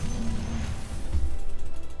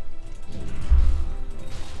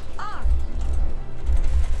 R.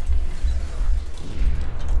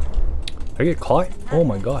 Did I get caught? Oh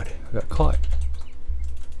my god, I got caught.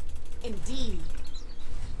 Indeed.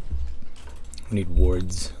 I need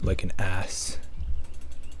wards like an ass.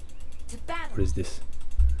 To battle. What is this?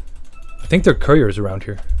 I think they're couriers around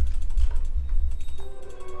here.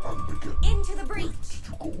 Into the breach.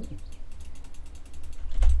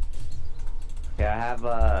 Okay, I have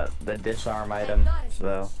the disarm item,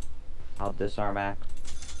 so I'll disarm Axe.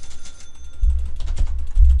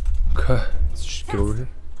 Okay, let's just get over here.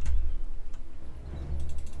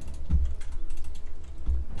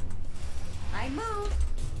 I move.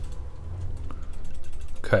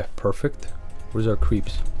 Okay, perfect. Where's our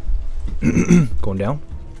creeps? Going down.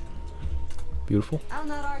 Beautiful. I'll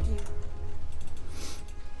not argue.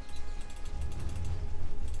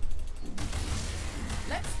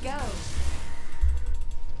 Let's go.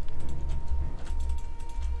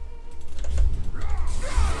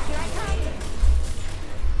 Here I come.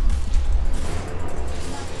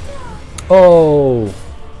 Oh!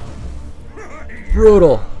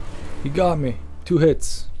 Brutal. You got me. 2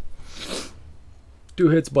 hits. 2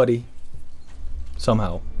 hits, buddy.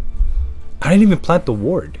 Somehow. I didn't even plant the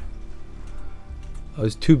ward. I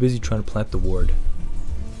was too busy trying to plant the ward.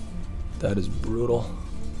 That is brutal.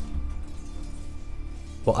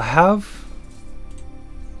 Well, I have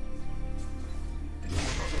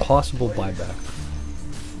possible buyback.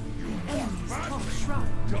 Enemy's top shrine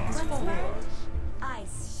is fallen.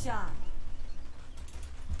 Ice shot.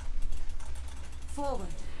 Forward.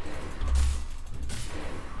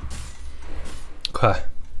 Okay.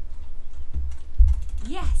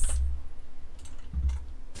 Yes.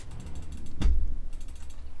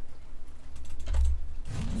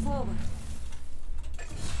 Forward.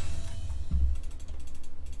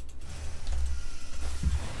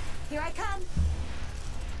 Here I come.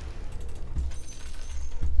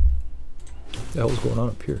 What the hell is going on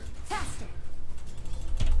up here? Faster.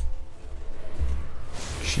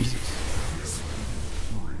 Jesus.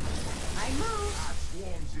 I move.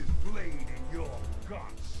 Warms his blade in your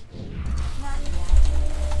guts. Not yet.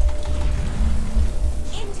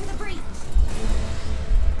 Into the breach.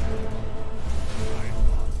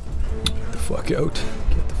 Get the fuck out.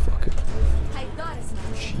 Get the fuck out. I thought as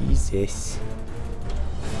much. Jesus.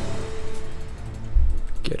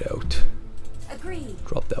 Get out. Agreed.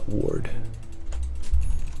 Drop that ward.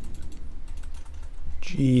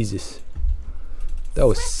 Jesus. That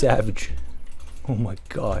was savage. Oh my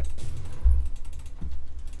god.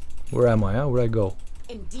 Where am I? Huh? Where'd I go?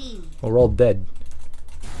 Indeed. Oh, we're all dead.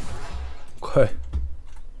 Okay.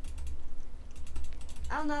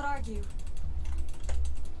 I'll not argue.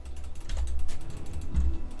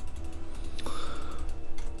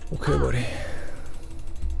 Okay, buddy.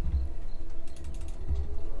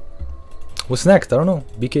 What's next? I don't know.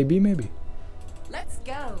 BKB maybe? Let's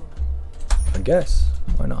go. I guess.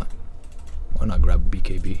 Why not? Why not grab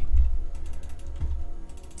BKB?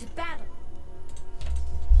 To battle.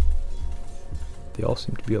 They all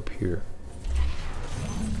seem to be up here.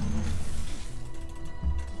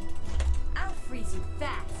 I'll freeze you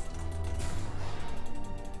fast.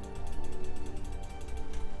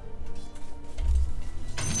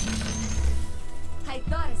 I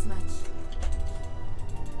thought as much.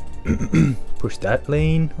 Push that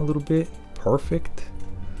lane a little bit. Perfect.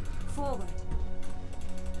 Forward.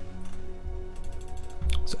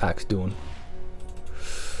 What's Axe doing?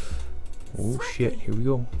 Oh shit, here we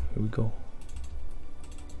go. Here we go.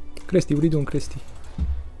 Christy, what are you doing, Christy?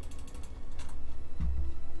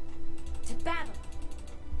 To battle.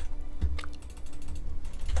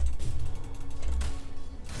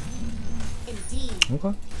 Indeed.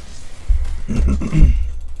 Okay.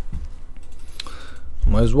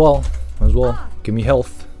 Might as well. Might as well. Give me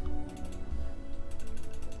health.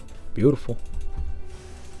 Beautiful.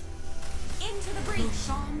 Into the breach.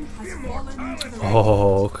 Roshan has fallen to the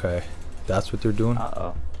Oh, okay. That's what they're doing?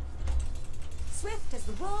 Uh-oh. Swift as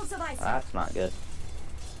the wolves of ice. That's not good.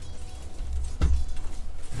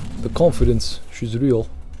 The confidence. She's real.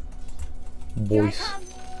 Here I Boys. come.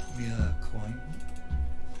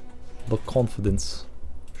 The confidence.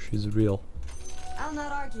 She's real. I'll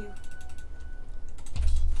not argue.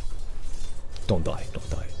 Don't die. Don't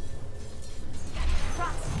die.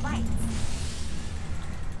 Frost bites.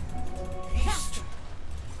 Faster.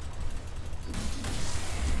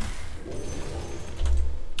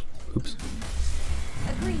 Oops.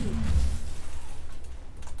 Agreed.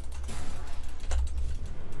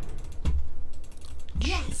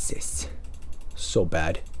 Jesus. So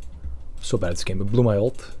bad. So bad at this game. It blew my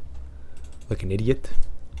ult. Like an idiot.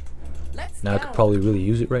 Let's Now I go. could probably really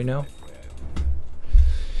use it right now.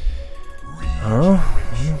 I don't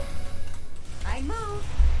know. I move.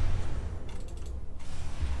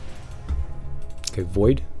 Okay,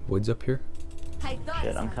 Void. Void's up here. I thought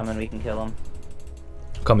Shit, I'm so. coming. We can kill him.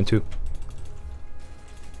 I'm coming too.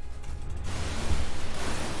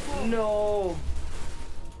 No.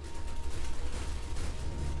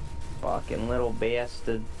 Fucking little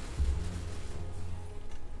bastard.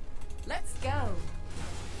 Let's go.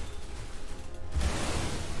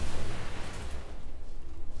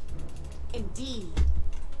 Indeed.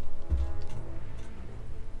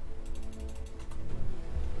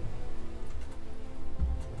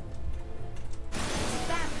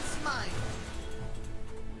 That's mine.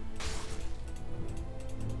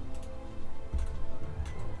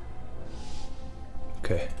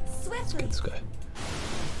 Okay, let's Swiftly. get this guy.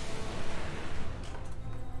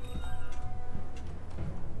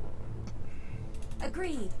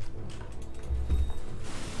 Agreed.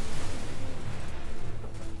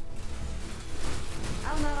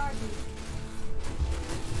 I'll not argue.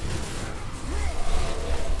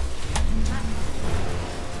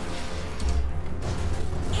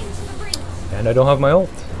 Into the breach. And I don't have my ult.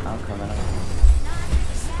 I'm coming up. Not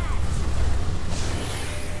sad.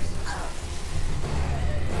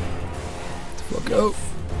 Fuck out.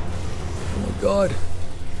 Oh my god.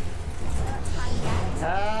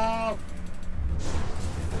 Help!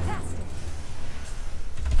 Faster.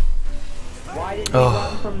 Why did you Oh.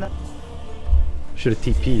 run from the... Should have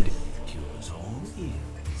TP'd.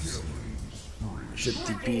 Should have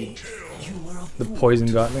TP'd. The poison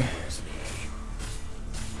got me.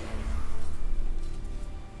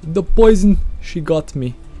 The poison. She got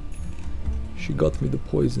me. She got me the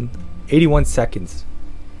poison. 81 seconds.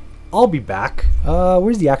 I'll be back.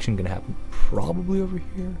 Where's the action gonna happen? Probably over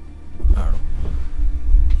here. I don't know.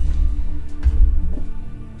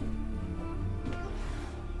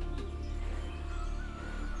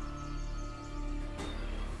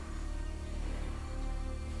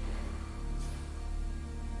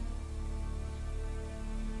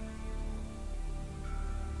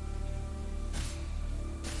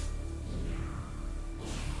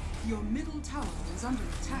 Your middle tower is under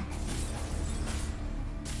attack.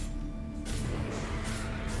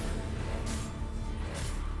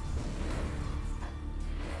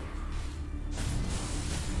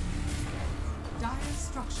 Dire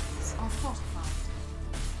structures are fortified.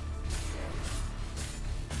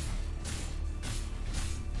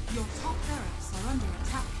 Your top barracks are under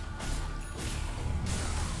attack.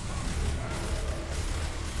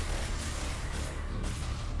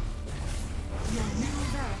 Your middle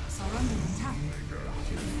barracks are under attack.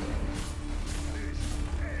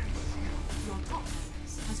 Your top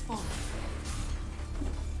barracks has fallen.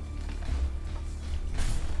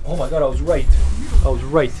 Oh my god, I was right. I was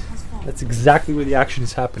right. Has fallen. That's exactly where the action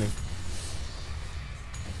is happening.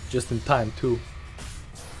 Just in time, too.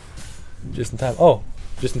 Just in time. Oh,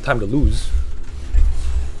 just in time to lose.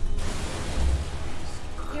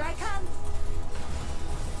 Here I come.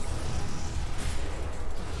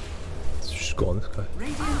 Let's just go on this guy.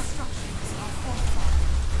 Radiant structures are fortified.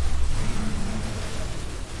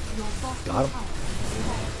 Your bottom Got him. tower is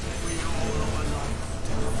fallen.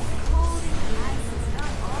 Holding hands is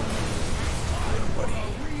not all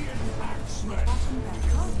Your bottom barracks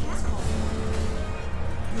has fallen.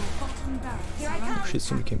 Your bottom barracks Here I are under come. Shit,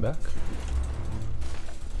 somebody came back.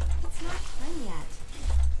 It's not done yet.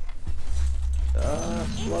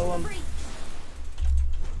 Slow him.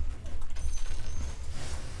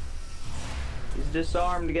 He's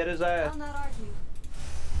disarmed. Get his ass. I'll not argue.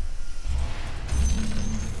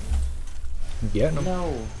 Yeah, no.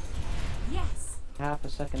 No. Yes. Half a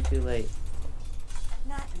second too late.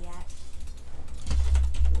 Not yet.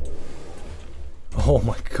 Oh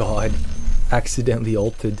my god. Accidentally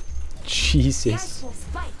ulted. Jesus. Yes, will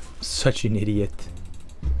spike. Such an idiot.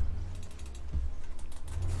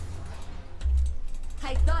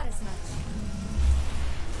 I thought as much.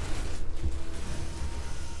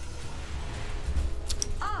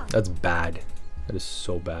 Ah, That's bad. That is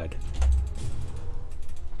so bad.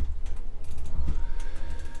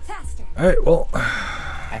 faster. Alright, well.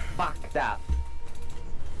 I fucked up.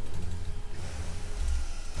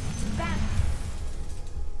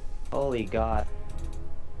 Holy god.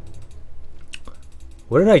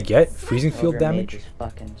 What did I get? Freezing field Ogre mage damage? is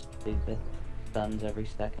fucking stupid. Stuns every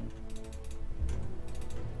second.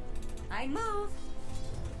 I move.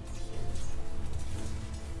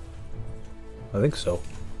 I think so.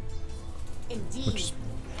 Indeed. Which is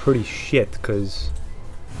pretty shit, because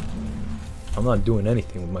I'm not doing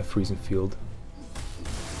anything with my freezing field.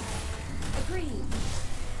 Agreed.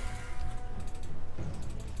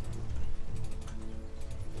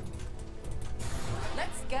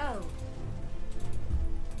 Let's go.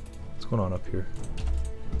 What's going on up here?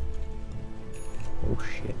 Oh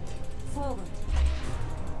shit. Forward.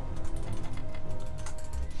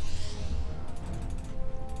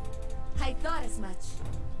 I thought as much.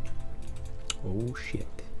 Oh shit.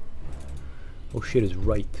 Oh shit is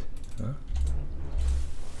right. Huh?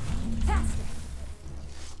 Faster.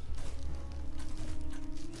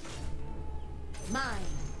 Mine.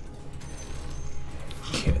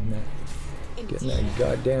 Getting that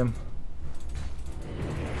goddamn.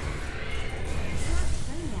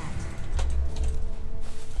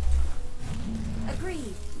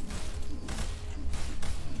 Agreed.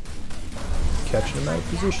 Catching him out of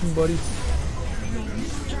position, buddy. Your middle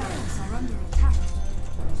towers are under attack.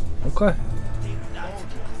 Okay.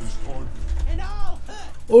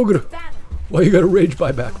 Ogre! Why you got a rage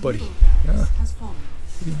buyback, buddy? Middle barracks has fallen.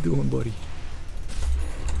 What are you doing, buddy?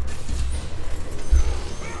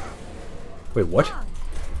 Wait, what?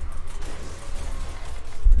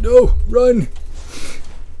 No, run!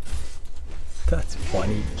 That's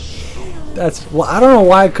funny. That's, well, I don't know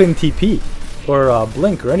why I couldn't TP or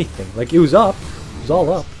blink or anything. Like, it was up. It was all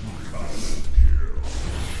up.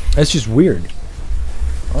 That's just weird.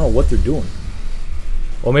 I don't know what they're doing.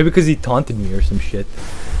 Well, maybe because he taunted me or some shit.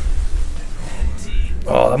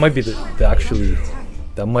 Oh, that might be the actually.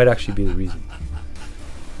 That might actually be the reason.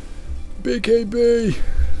 BKB.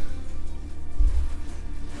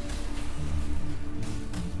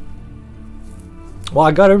 Well,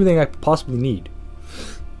 I got everything I possibly need.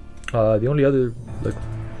 The only other like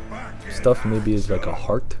stuff maybe is like a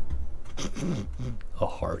heart. A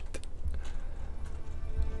heart.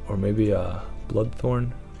 Or maybe a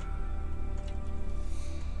bloodthorn.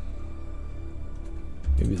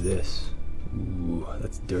 Maybe this. Ooh,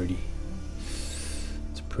 that's dirty.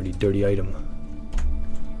 It's a pretty dirty item.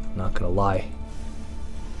 Not gonna lie.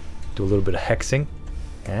 Do a little bit of hexing.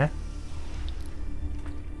 Eh?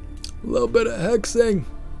 A little bit of hexing.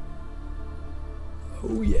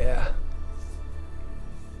 Oh yeah.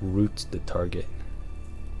 Roots the target.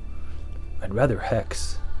 I'd rather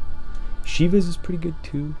hex. Shiva's is pretty good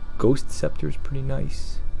too. Ghost Scepter is pretty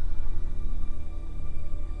nice.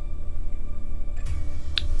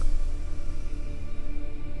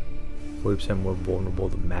 40% more vulnerable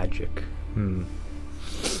to magic. I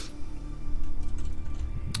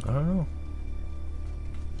don't know.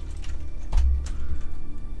 I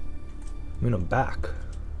mean, I'm back.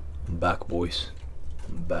 I'm back, boys.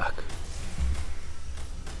 I'm back.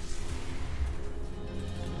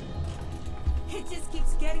 It just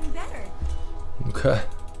keeps getting better. Okay.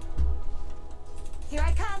 Here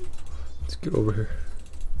I come. Let's get over here.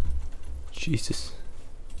 Jesus.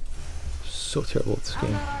 So terrible at this I'll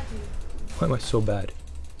game. not argue. Why am I so bad?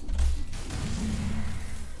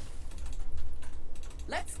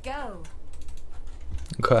 Let's go.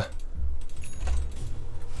 Okay.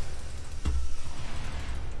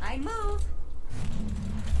 I move.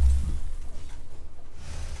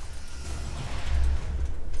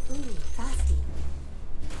 Ooh, fasty.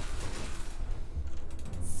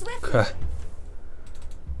 Swift. Okay.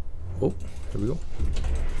 Oh, here we go.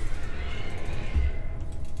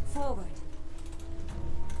 Forward.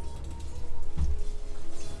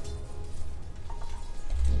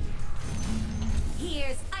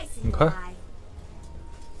 Here's icing Okay. eye.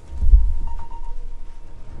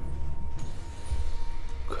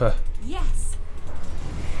 Okay. Yes.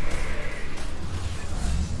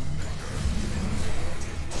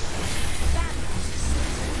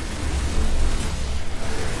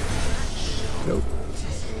 Get out.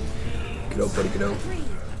 Get out, buddy, get out. Agreed.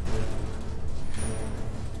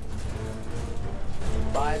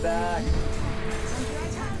 Bye back. Under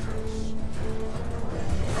attack.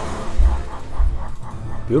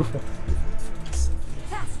 Beautiful.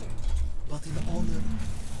 Faster. but in honor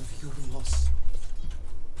of your loss.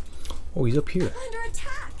 Oh, he's up here. Under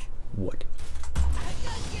attack. What?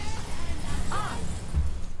 On.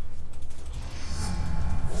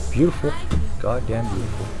 Beautiful. Goddamn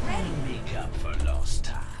beautiful. Ready. Make up for lost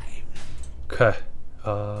time. Okay.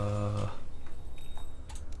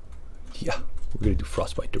 Yeah, we're gonna do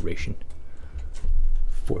frostbite duration.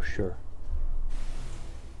 For sure.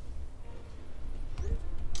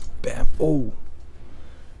 Bam. Oh.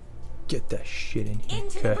 Get that shit in here.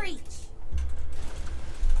 Into the Okay. breach.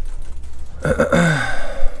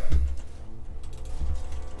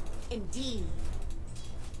 Indeed.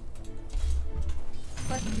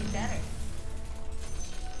 But could be better.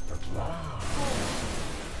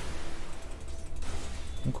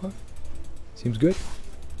 Okay. Seems good.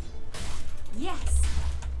 Yes.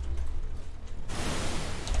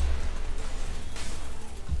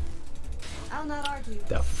 I'll not argue.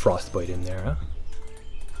 That frostbite in there, huh?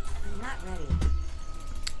 I'm not ready.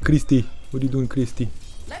 Christy, what are you doing, Christy?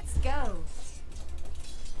 Let's go.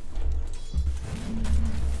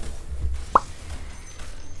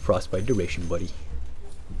 Frostbite duration, buddy.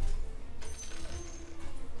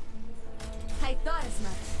 I thought as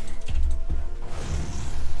much.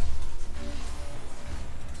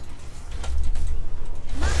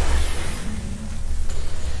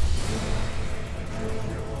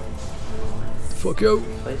 Fuck out.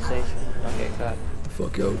 PlayStation. Don't get caught. The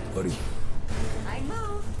fuck out, buddy. I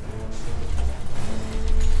move.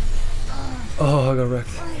 Oh, I got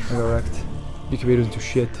wrecked. I got wrecked. BKB doesn't do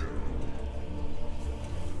shit.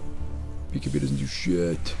 BKB doesn't do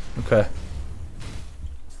shit. Okay.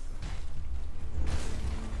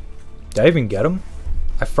 Did I even get him?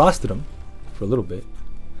 I frosted him for a little bit.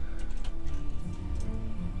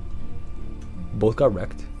 Both got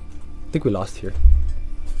wrecked. I think we lost here.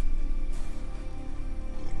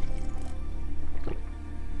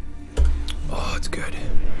 Oh, it's good.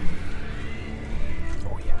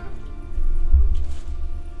 Oh, yeah.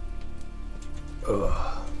 Ugh.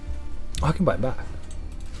 Oh, I can buy it back.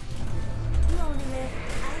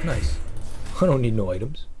 Nice. I don't need no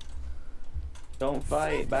items. Don't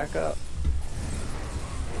fight. Back up.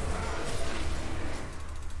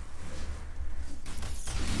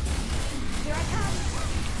 Here I come.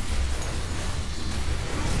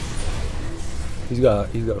 He's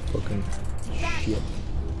got a fucking shit.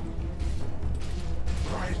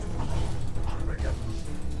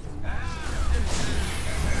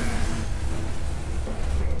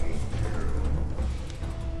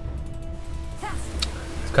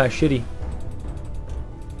 It's kind of shitty.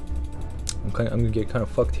 I'm gonna get kind of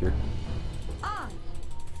fucked here. On.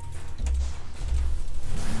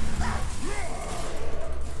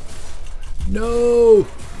 No.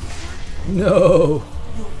 No.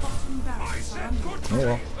 Your bottom barracks are under attack. Oh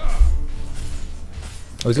well.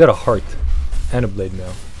 Oh, he's got a heart and a blade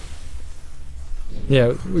mail.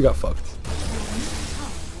 Yeah, we got fucked. Your middle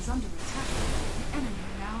tower is under attack. The enemy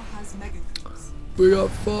now has mega creeps. We got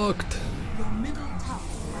fucked. Your middle tower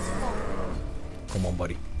is falling. Come on,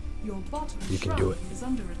 buddy. Your bottom You can do shrine it. is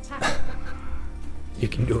under attack. You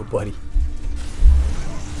can do it, buddy.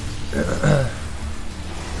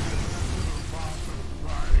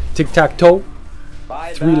 Tic-tac-toe.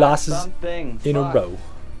 Buy 3 back losses something. in a Fuck. row.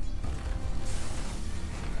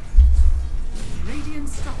 Radiant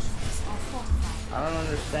structures are fortified. I don't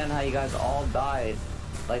understand how you guys all died.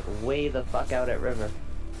 Like way the fuck out at river.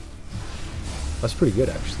 That's pretty good,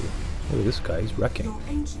 actually. Look at this guy. He's wrecking. Your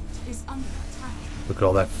ancient is under attack. Look at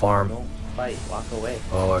all that farm. Don't fight. Walk away.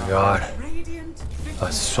 Oh my god. Radiant victory.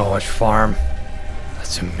 That's so much farm.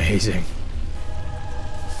 That's amazing.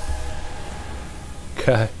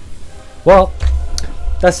 Okay. Well,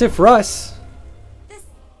 that's it for us. This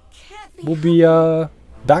can't be. We'll be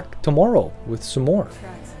back tomorrow with some more.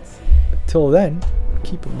 Crisis. Until then,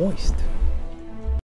 keep it moist.